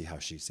 And you'll see how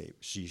she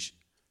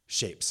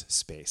shapes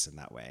space in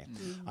that way.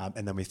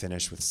 And then we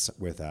finish with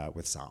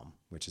Psalm,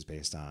 which is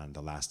based on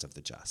the last of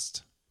the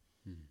just.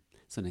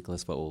 So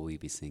Nicholas, what will we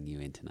be seeing you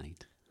in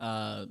tonight?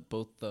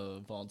 Both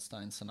the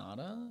Waldstein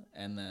Sonata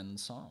and then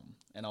Psalm.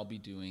 And I'll be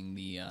doing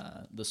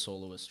the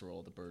soloist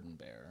role, the burden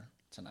bearer,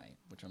 tonight,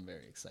 which I'm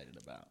very excited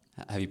about.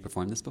 Have you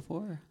performed this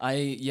before?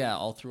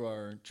 All through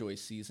our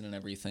Joyce season and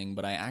everything,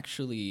 but I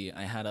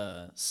had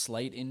a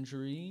slight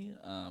injury,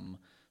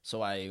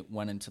 so I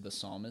went into the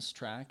Psalmist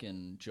track,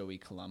 and Joey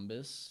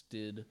Columbus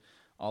did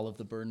all of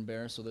the burden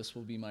bearer. So this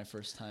will be my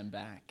first time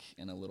back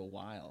in a little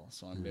while.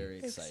 So I'm very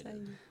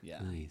excited. Yeah.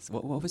 Nice.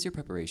 What was your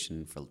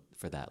preparation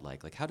for that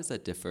like? Like, how does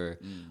that differ?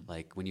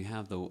 Like when you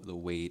have the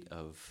weight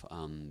of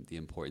the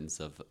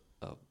importance of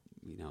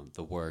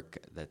the work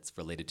that's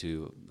related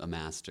to a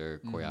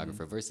master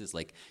choreographer versus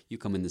like you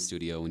come in the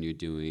studio when you're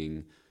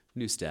doing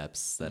new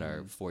steps that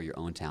are for your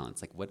own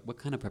talents? Like what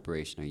kind of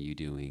preparation are you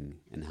doing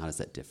and how does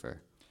that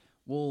differ?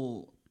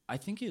 Well, I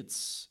think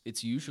it's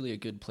usually a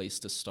good place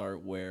to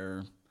start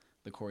where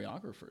the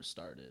choreographer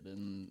started,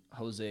 and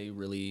Jose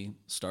really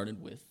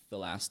started with The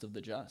Last of the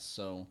Just.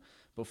 So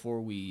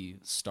before we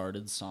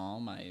started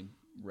Psalm, I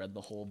read the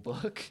whole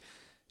book.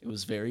 It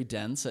was very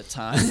dense at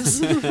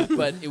times,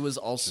 but it was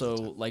also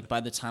like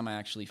by the time I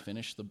actually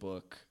finished the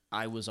book,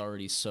 I was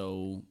already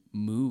so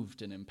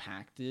moved and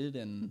impacted,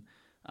 and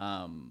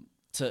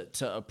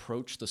to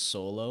approach the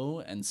solo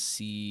and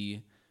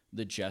see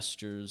the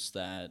gestures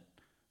that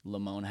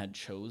Limón had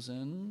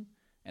chosen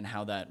and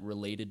how that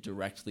related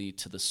directly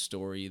to the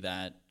story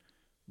that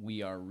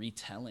we are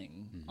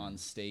retelling on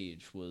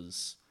stage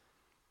was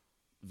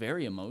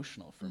very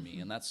emotional for me.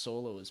 And that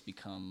solo has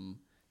become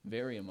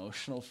very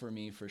emotional for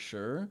me for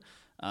sure.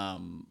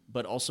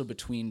 But also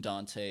between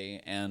Dante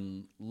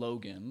and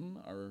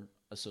Logan, our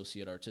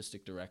associate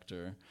artistic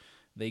director,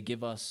 they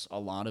give us a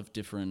lot of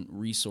different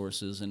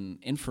resources and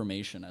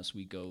information as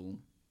we go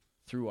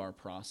through our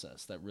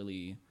process that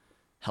really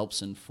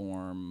helps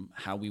inform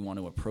how we want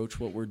to approach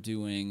what we're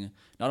doing,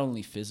 not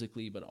only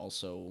physically, but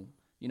also,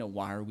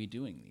 why are we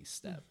doing these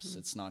steps?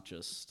 It's not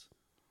just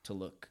to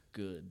look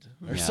good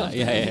or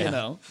something,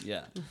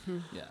 Yeah.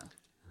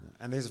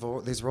 And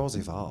these roles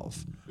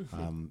evolve.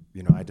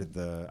 I did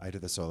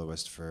the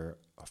soloist for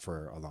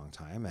a long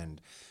time,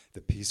 and the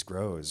piece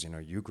grows.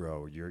 You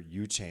grow,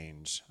 you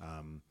change.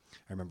 I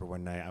remember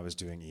one night I was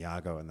doing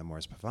Iago in the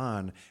Mors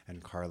Pavan,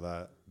 and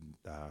Carla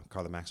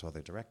Maxwell,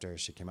 the director,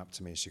 she came up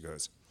to me. She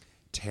goes,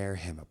 "Tear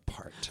him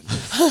apart."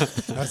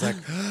 I was like,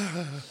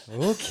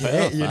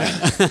 okay,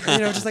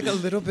 just like a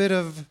little bit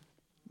of.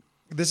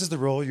 This is the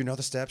role. You know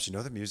the steps. You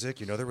know the music.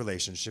 You know the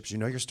relationships. You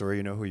know your story.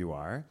 You know who you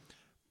are.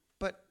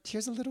 But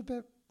here's a little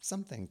bit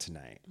something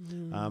tonight.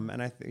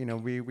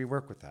 And we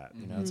work with that.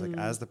 It's like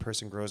as the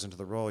person grows into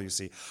the role, you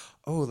see,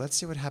 oh, let's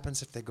see what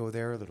happens if they go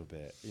there a little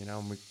bit.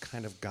 And we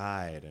kind of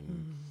guide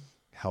and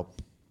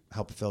help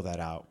fill that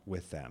out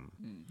with them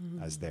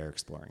as they're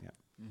exploring it.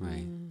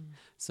 Right.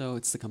 So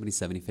it's the company's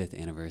 75th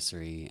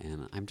anniversary,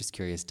 and I'm just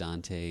curious,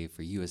 Dante,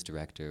 for you as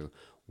director,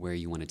 where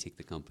you want to take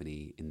the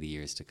company in the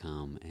years to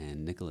come,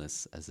 and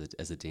Nicholas, as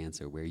a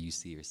dancer, where you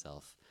see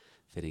yourself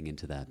fitting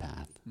into that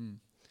path.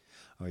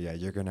 Oh, yeah,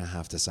 you're going to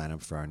have to sign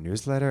up for our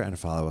newsletter and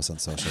follow us on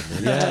social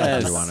media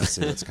if you want to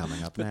see what's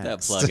coming up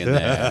next. That plug in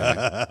there.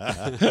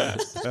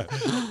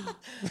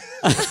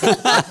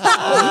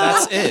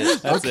 That's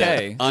it.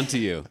 Okay. On to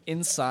you.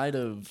 Inside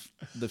of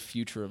the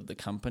future of the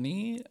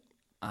company,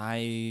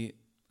 I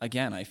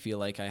feel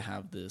like I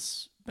have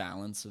this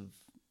balance of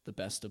the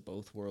best of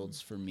both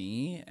worlds for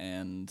me,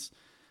 and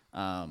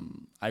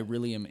I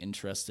really am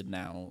interested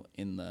now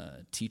in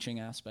the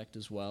teaching aspect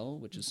as well,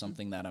 which is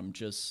something that I'm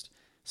just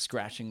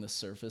scratching the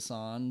surface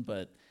on,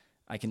 but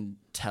I can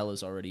tell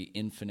is already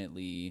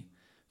infinitely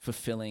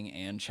fulfilling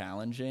and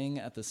challenging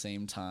at the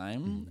same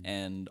time,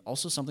 and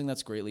also something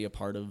that's greatly a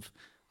part of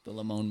the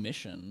Limón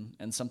mission,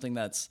 and something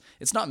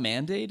it's not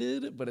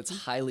mandated, but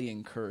it's highly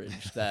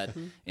encouraged that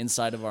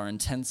inside of our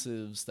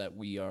intensives that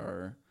we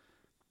are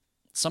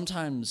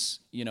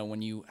sometimes,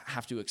 when you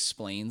have to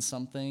explain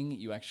something,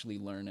 you actually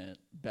learn it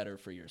better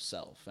for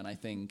yourself. And I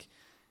think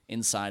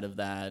inside of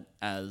that,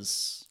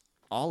 as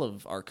all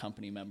of our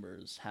company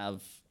members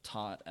have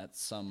taught at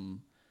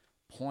some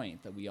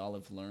point, that we all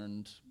have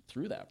learned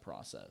through that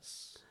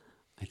process.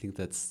 I think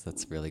that's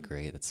really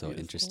great. That's so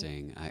Beautiful.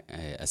 Interesting. I,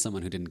 as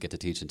someone who didn't get to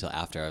teach until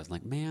after, I was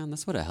like, man,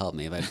 this would have helped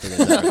me if I'd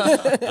figured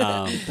that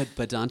out.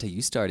 But Dante,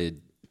 you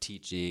started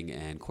teaching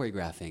and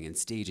choreographing and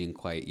staging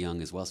quite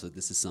young as well. So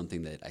this is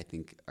something that I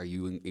think, are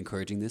you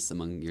encouraging this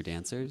among your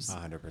dancers?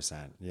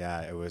 100%.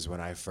 Yeah, it was when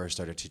I first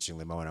started teaching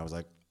Limón, I was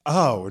like,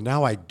 oh,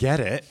 now I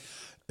get it.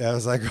 I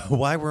was like,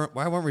 why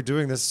weren't we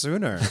doing this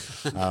sooner?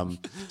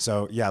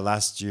 So yeah,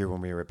 last year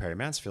when we were at Perry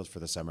Mansfield for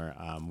the summer,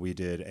 we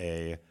did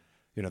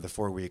the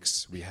 4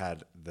 weeks we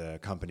had the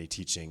company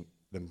teaching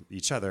them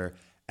each other,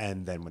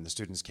 and then when the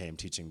students came,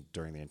 teaching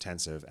during the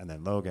intensive, and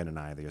then Logan and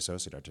I, the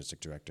associate artistic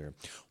director,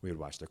 we would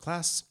watch their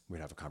class,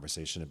 we'd have a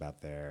conversation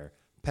about their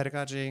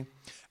pedagogy,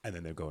 and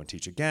then they'd go and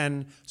teach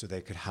again so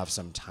they could have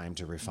some time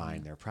to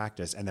refine their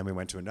practice. And then we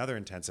went to another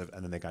intensive,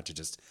 and then they got to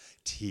just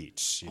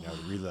teach,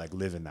 really like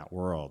live in that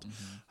world.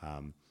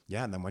 And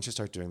then once you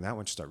start doing that,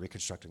 once you start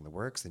reconstructing the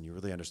works, then you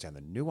really understand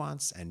the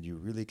nuance and you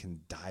really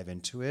can dive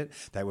into it.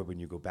 That way when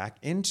you go back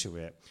into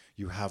it,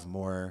 you have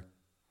more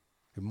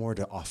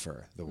to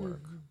offer the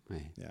work.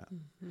 Right. Yeah.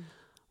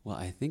 Well,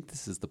 I think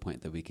this is the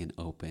point that we can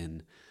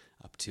open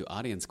up to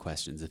audience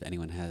questions if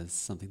anyone has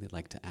something they'd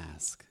like to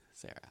ask.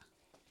 Sarah.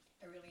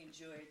 I really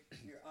enjoyed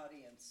your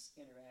audience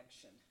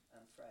interaction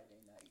on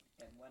Friday night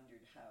and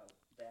wondered how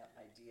that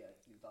idea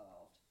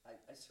evolved.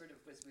 I sort of,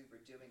 as we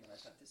were doing it, I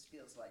thought this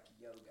feels like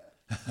yoga.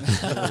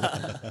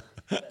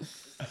 But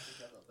just like to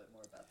hear a little bit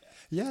more about that.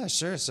 Yeah,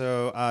 sure.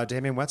 So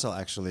Damien Wetzel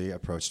actually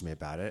approached me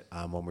about it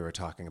when we were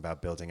talking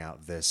about building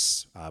out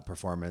this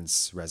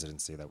performance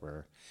residency that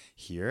we're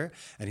here.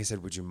 And he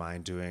said, would you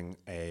mind doing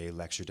a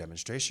lecture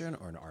demonstration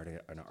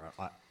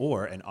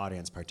or an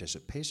audience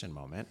participation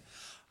moment?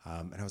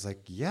 And I was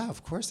like, yeah,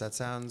 of course, that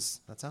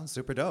sounds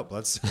super dope.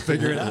 Let's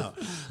figure it out.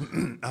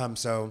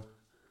 So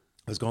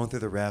I was going through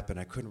the rep and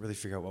I couldn't really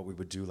figure out what we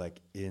would do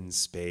like in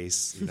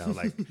space,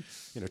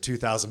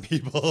 2,000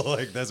 people,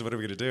 like that's what are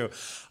we gonna do?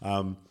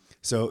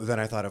 So then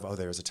I thought of,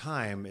 there's a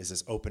time, is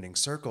this opening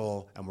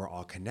circle and we're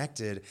all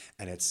connected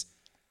and it's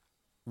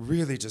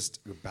really just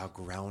about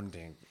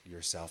grounding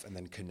yourself and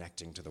then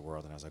connecting to the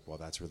world. And I was like, well,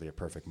 that's really a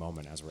perfect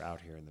moment as we're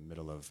out here in the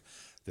middle of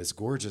this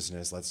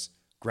gorgeousness. Let's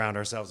ground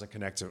ourselves and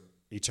connect to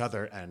each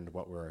other and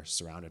what we're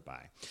surrounded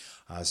by.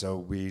 So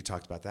we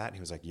talked about that and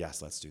he was like,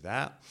 yes, let's do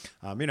that.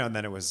 And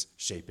then it was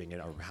shaping it,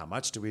 or how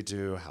much do we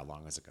do? How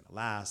long is it gonna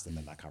last? And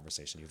then that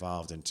conversation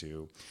evolved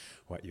into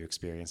what you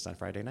experienced on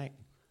Friday night.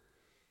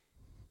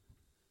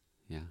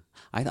 Yeah,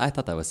 I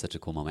thought that was such a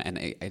cool moment. And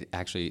I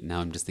actually, now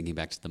I'm just thinking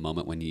back to the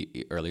moment when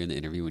earlier in the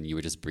interview when you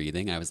were just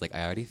breathing, I was like,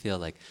 I already feel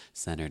like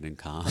centered and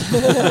calm.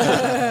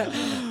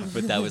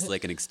 But that was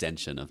like an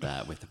extension of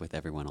that with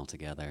everyone all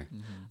together.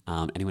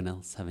 Mm-hmm. Anyone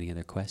else have any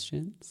other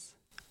questions?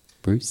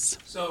 Bruce?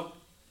 So,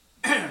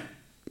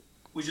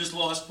 we just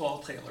lost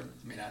Paul Taylor.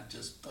 I mean, not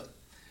just, but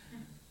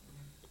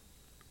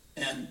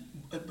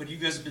you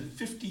guys have been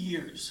 50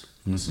 years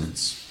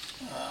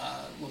since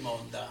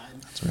Limón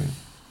died. That's right.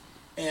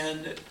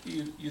 And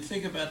you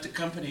think about the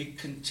company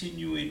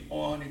continuing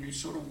on, and you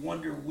sort of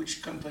wonder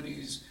which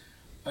companies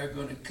are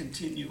going to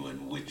continue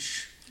and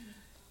which,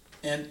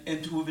 and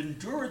to have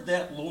endured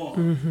that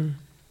long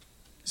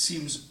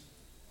seems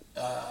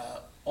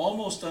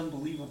almost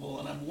unbelievable.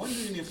 And I'm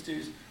wondering if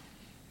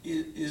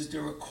is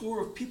there a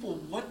core of people?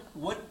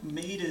 What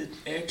made it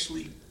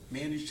actually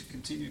manage to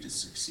continue to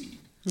succeed?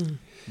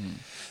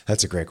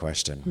 That's a great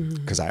question,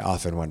 because I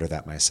often wonder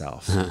that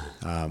myself.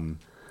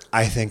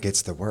 I think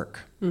it's the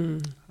work.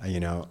 This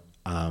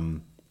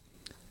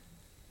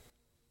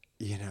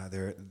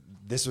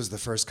was the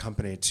first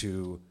company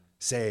to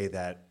say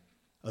that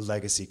a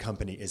legacy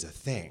company is a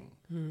thing.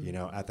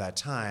 At that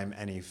time,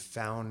 any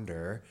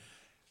founder,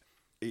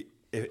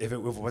 if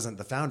it wasn't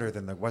the founder,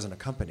 then there wasn't a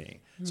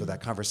company. So that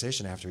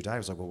conversation after he died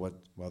was like,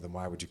 well, then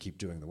why would you keep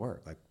doing the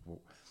work? Like,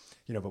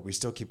 but we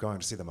still keep going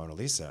to see the Mona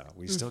Lisa.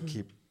 We still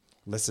keep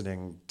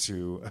listening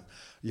to,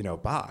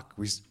 Bach.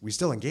 We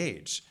still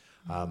engage.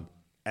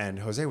 And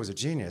Jose was a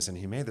genius, and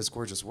he made this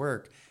gorgeous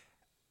work,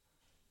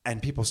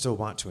 and people still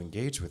want to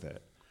engage with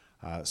it.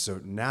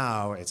 So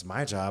now it's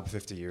my job,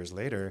 50 years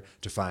later,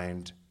 to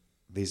find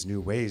these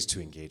new ways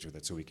to engage with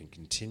it so we can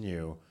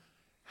continue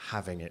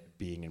having it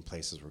being in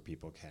places where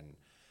people can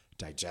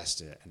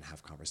digest it and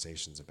have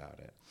conversations about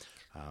it.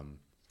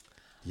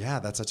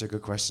 That's such a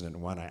good question,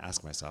 and one I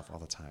ask myself all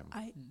the time.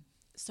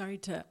 Sorry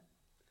to,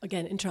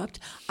 again, interrupt.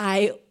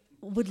 I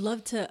would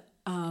love to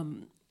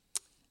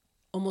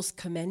almost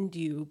commend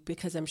you,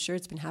 because I'm sure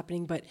it's been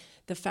happening, but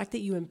the fact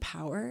that you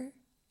empower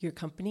your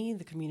company,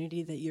 the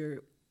community that you're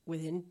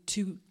within,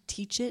 to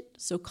teach it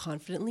so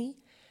confidently,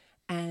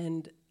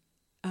 and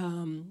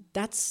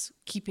that's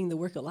keeping the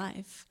work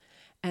alive.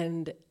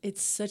 And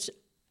it's such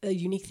a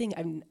unique thing.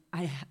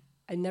 I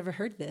never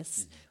heard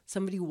this.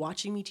 Somebody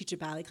watching me teach a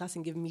ballet class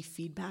and giving me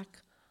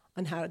feedback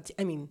on how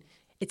to,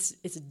 it's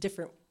a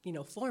different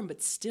form,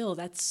 but still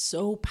that's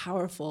so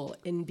powerful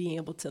in being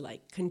able to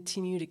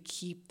continue to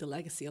keep the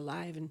legacy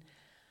alive. And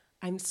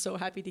I'm so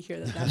happy to hear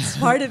that that's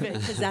part of it,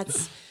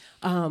 because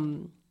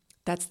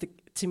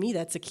to me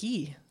that's a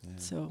key. Yeah.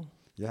 So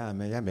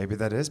maybe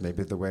that is,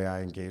 maybe the way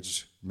I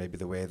engage, maybe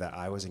the way that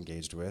I was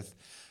engaged with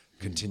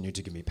continued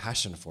to give me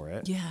passion for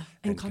it.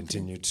 And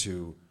continue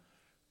to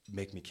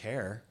make me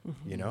care,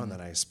 and then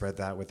I spread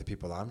that with the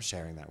people I'm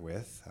sharing that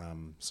with.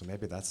 So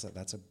maybe that's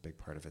a big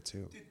part of it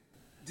too.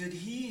 Did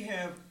he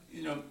have,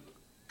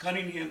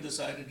 Cunningham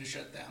decided to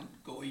shut down,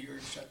 go a year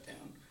and shut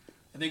down.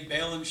 I think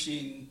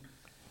Balanchine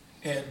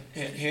had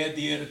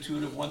the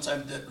attitude of, once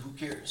I'm dead, who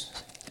cares?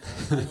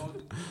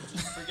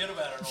 Just forget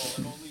about it all. It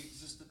only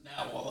existed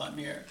now while I'm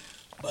here.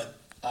 But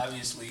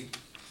obviously,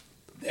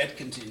 that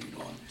continued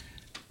on.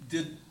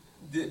 Did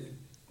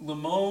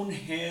Limón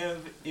have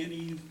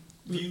any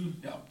view?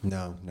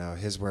 No.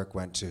 His work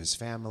went to his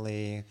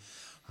family.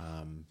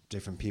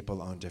 Different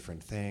people own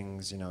different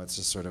things. It's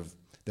just sort of,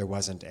 there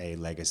wasn't a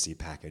legacy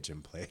package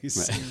in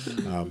place.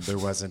 Right. There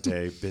wasn't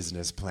a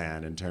business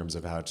plan in terms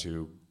of how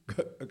to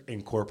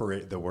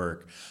incorporate the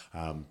work.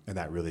 And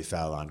that really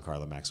fell on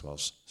Carla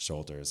Maxwell's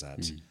shoulders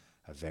at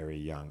a very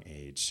young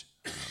age.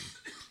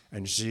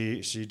 And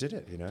she did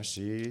it,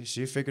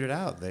 she figured it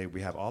out. We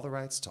have all the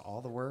rights to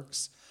all the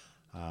works.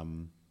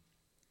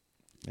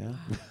 You're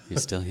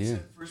still here.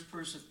 It's the first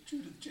person,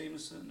 Judith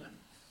Jameson, and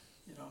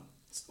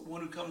it's the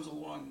one who comes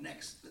along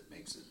next that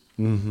makes it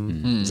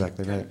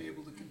exactly right. Be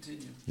able to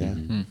continue.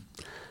 Yeah.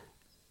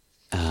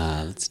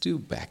 Let's do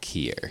back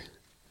here.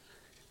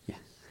 Yeah.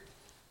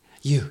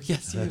 You.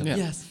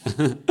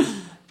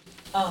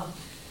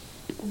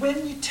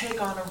 When you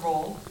take on a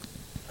role,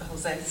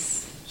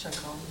 Jose's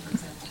Chacon, for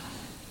example,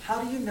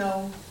 how do you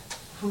know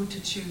who to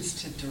choose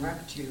to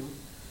direct you?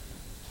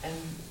 And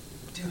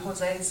do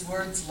Jose's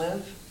words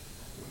live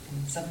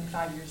from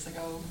 75 years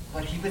ago,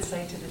 what he would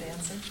say to the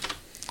dancer?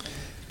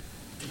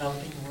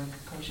 Developing the work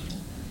of Kojima?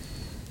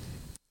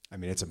 I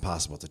mean, it's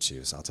impossible to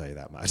choose, I'll tell you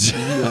that much.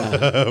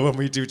 When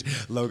we do,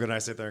 Logan and I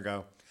sit there and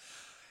go,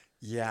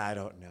 yeah, I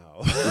don't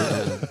know.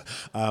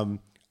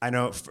 I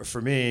know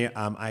for me,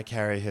 I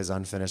carry his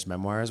unfinished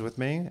memoirs with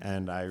me,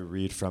 and I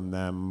read from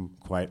them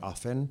quite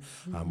often,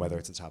 whether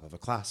it's the top of a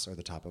class or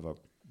the top of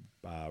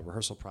a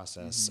rehearsal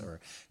process or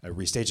a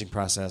restaging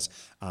process.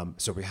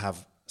 So we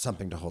have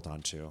something to hold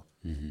on to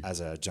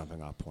as a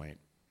jumping off point.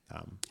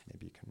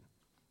 Maybe you can,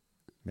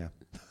 yeah.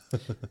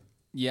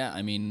 Yeah,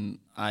 I mean,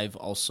 I've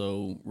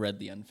also read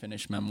the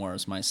unfinished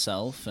memoirs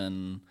myself,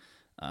 and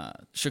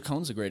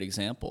Chacon's a great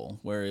example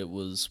where it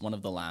was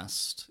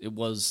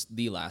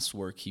the last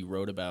work he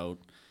wrote about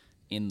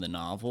in the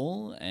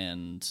novel,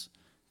 and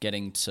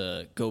getting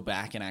to go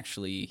back and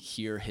actually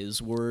hear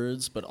his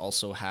words, but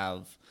also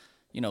have,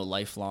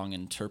 lifelong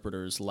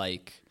interpreters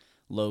like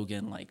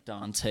Logan, like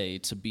Dante,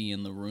 to be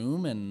in the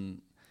room.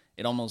 And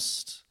it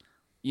almost,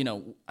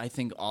 I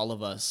think all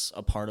of us,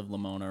 a part of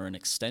Limón, are an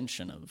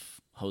extension of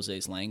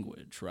Jose's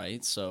language,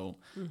 right? So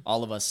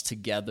all of us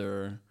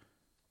together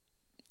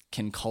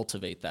can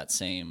cultivate that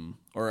same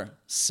or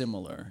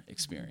similar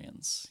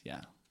experience.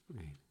 Yeah.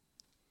 Right.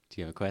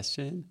 Do you have a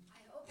question? I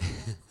hope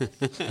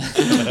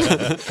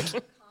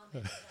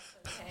comment,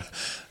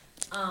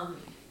 okay.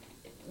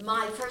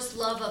 My first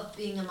love of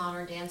being a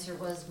modern dancer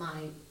was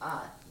my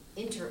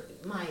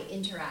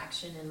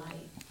interaction and my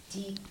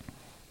deep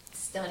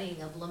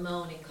studying of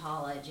Limón in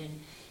college,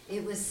 and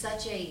it was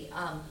such a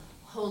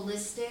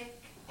holistic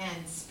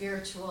and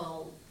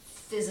spiritual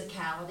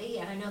physicality,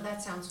 and I know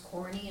that sounds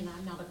corny, and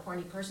I'm not a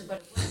corny person,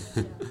 but it was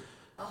such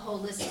a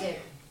holistic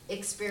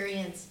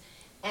experience,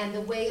 and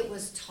the way it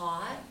was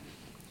taught,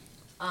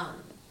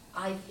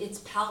 it's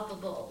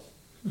palpable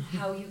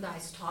how you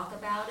guys talk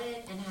about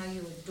it, and how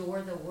you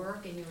adore the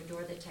work, and you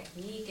adore the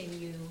technique, and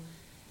you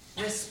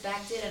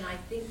respect it, and I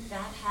think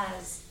that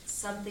has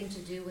something to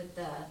do with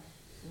the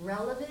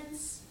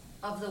relevance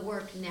of the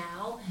work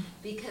now,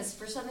 because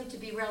for something to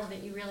be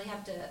relevant, you really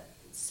have to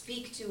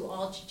speak to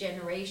all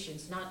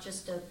generations, not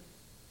just a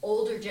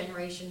older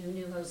generation who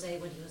knew Jose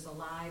when he was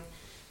alive,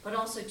 but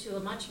also to a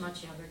much,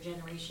 much younger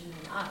generation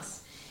than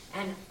us.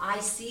 And I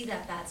see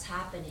that that's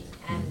happening.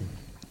 And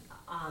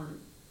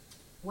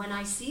when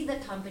I see the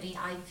company,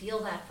 I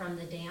feel that from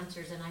the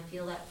dancers, and I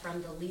feel that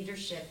from the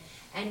leadership.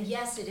 And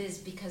yes, it is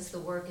because the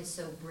work is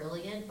so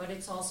brilliant, but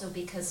it's also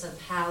because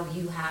of how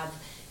you have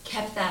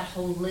kept that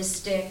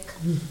holistic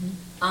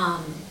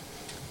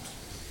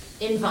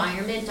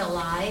environment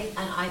alive.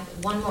 And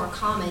one more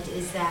comment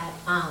is that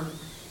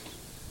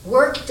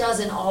work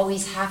doesn't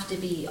always have to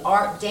be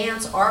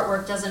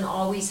artwork doesn't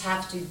always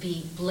have to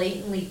be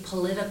blatantly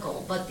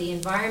political, but the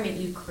environment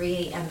you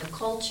create and the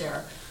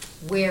culture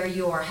where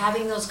you're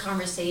having those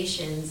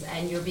conversations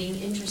and you're being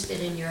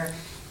interested in your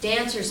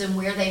dancers and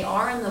where they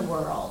are in the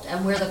world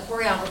and where the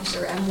choreographers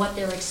are and what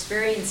their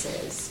experience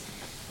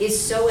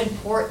is so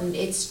important.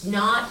 It's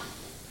not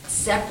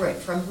separate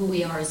from who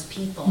we are as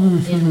people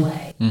in a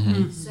way.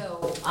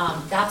 So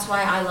that's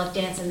why I love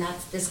dance, and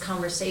that's this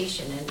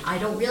conversation. And I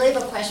don't really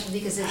have a question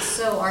because it's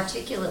so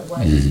articulate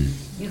what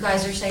you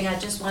guys are saying. I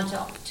just want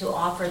to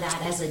offer that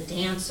as a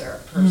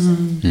dancer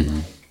person.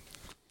 Like,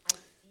 I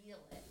feel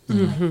it.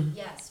 Like,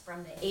 yes,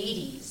 from the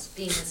 80s,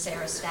 being with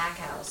Sarah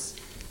Stackhouse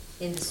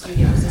in the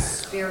studio was a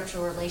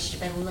spiritual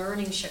relationship, and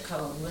learning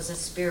Chacon was a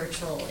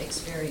spiritual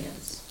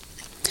experience.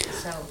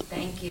 So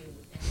thank you.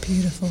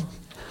 Beautiful.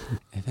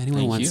 If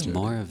anyone wants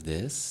more of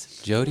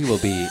this, Jody will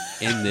be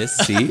in this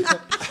seat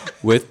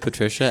with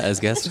Patricia as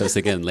guest host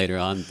again later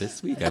on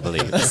this week, I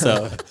believe.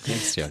 So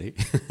thanks, Jody.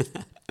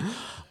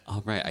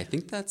 All right, I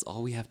think that's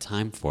all we have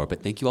time for,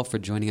 but thank you all for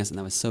joining us, and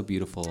that was so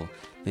beautiful.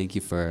 Thank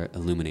you for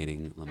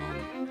illuminating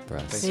Limón for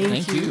us.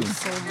 Thank you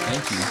so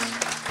much.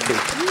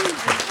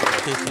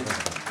 Thank you.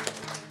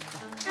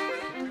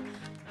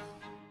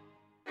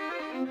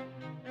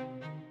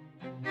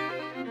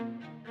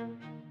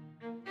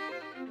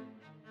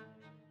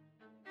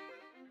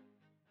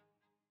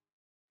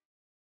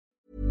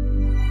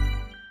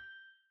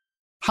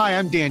 Hi,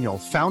 I'm Daniel,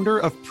 founder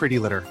of Pretty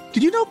Litter.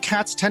 Did you know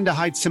cats tend to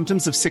hide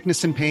symptoms of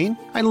sickness and pain?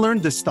 I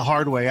learned this the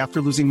hard way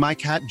after losing my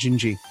cat,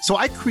 Gingy. So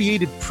I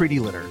created Pretty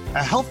Litter,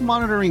 a health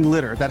monitoring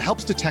litter that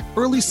helps detect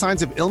early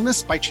signs of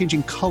illness by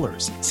changing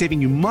colors, saving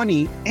you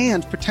money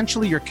and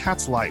potentially your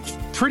cat's life.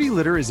 Pretty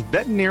Litter is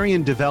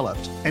veterinarian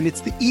developed, and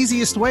it's the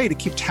easiest way to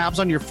keep tabs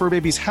on your fur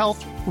baby's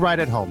health right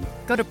at home.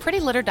 Go to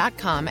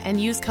prettylitter.com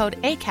and use code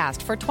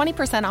ACAST for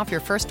 20% off your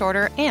first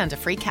order and a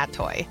free cat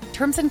toy.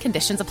 Terms and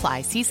conditions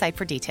apply. See site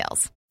for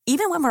details.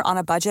 Even when we're on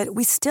a budget,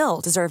 we still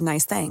deserve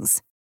nice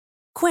things.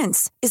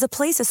 Quince is a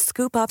place to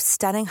scoop up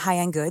stunning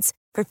high-end goods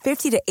for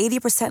 50 to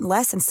 80%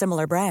 less than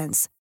similar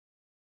brands.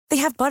 They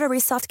have buttery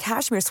soft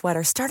cashmere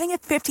sweaters starting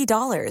at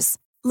 $50,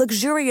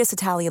 luxurious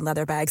Italian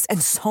leather bags,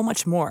 and so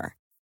much more.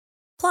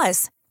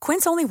 Plus,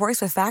 Quince only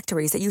works with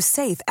factories that use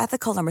safe,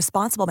 ethical, and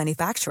responsible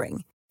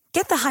manufacturing.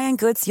 Get the high-end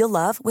goods you'll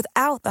love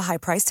without the high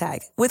price tag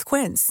with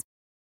Quince.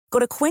 Go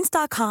to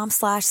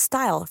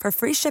quince.com/style for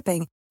free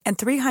shipping and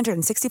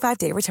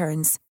 365-day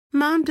returns.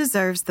 Mom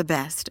deserves the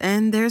best,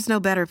 and there's no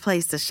better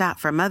place to shop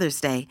for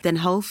Mother's Day than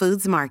Whole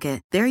Foods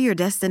Market. They're your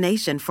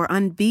destination for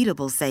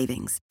unbeatable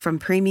savings, from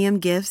premium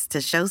gifts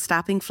to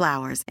show-stopping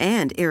flowers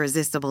and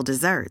irresistible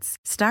desserts.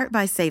 Start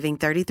by saving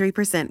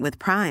 33% with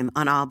Prime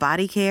on all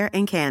body care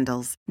and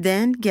candles.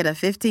 Then get a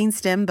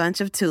 15-stem bunch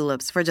of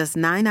tulips for just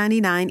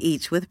 $9.99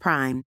 each with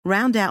Prime.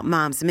 Round out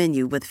Mom's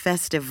menu with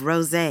festive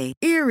rosé,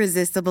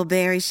 irresistible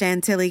berry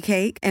chantilly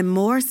cake, and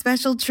more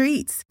special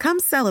treats. Come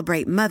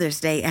celebrate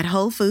Mother's Day at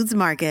Whole Foods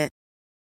Market.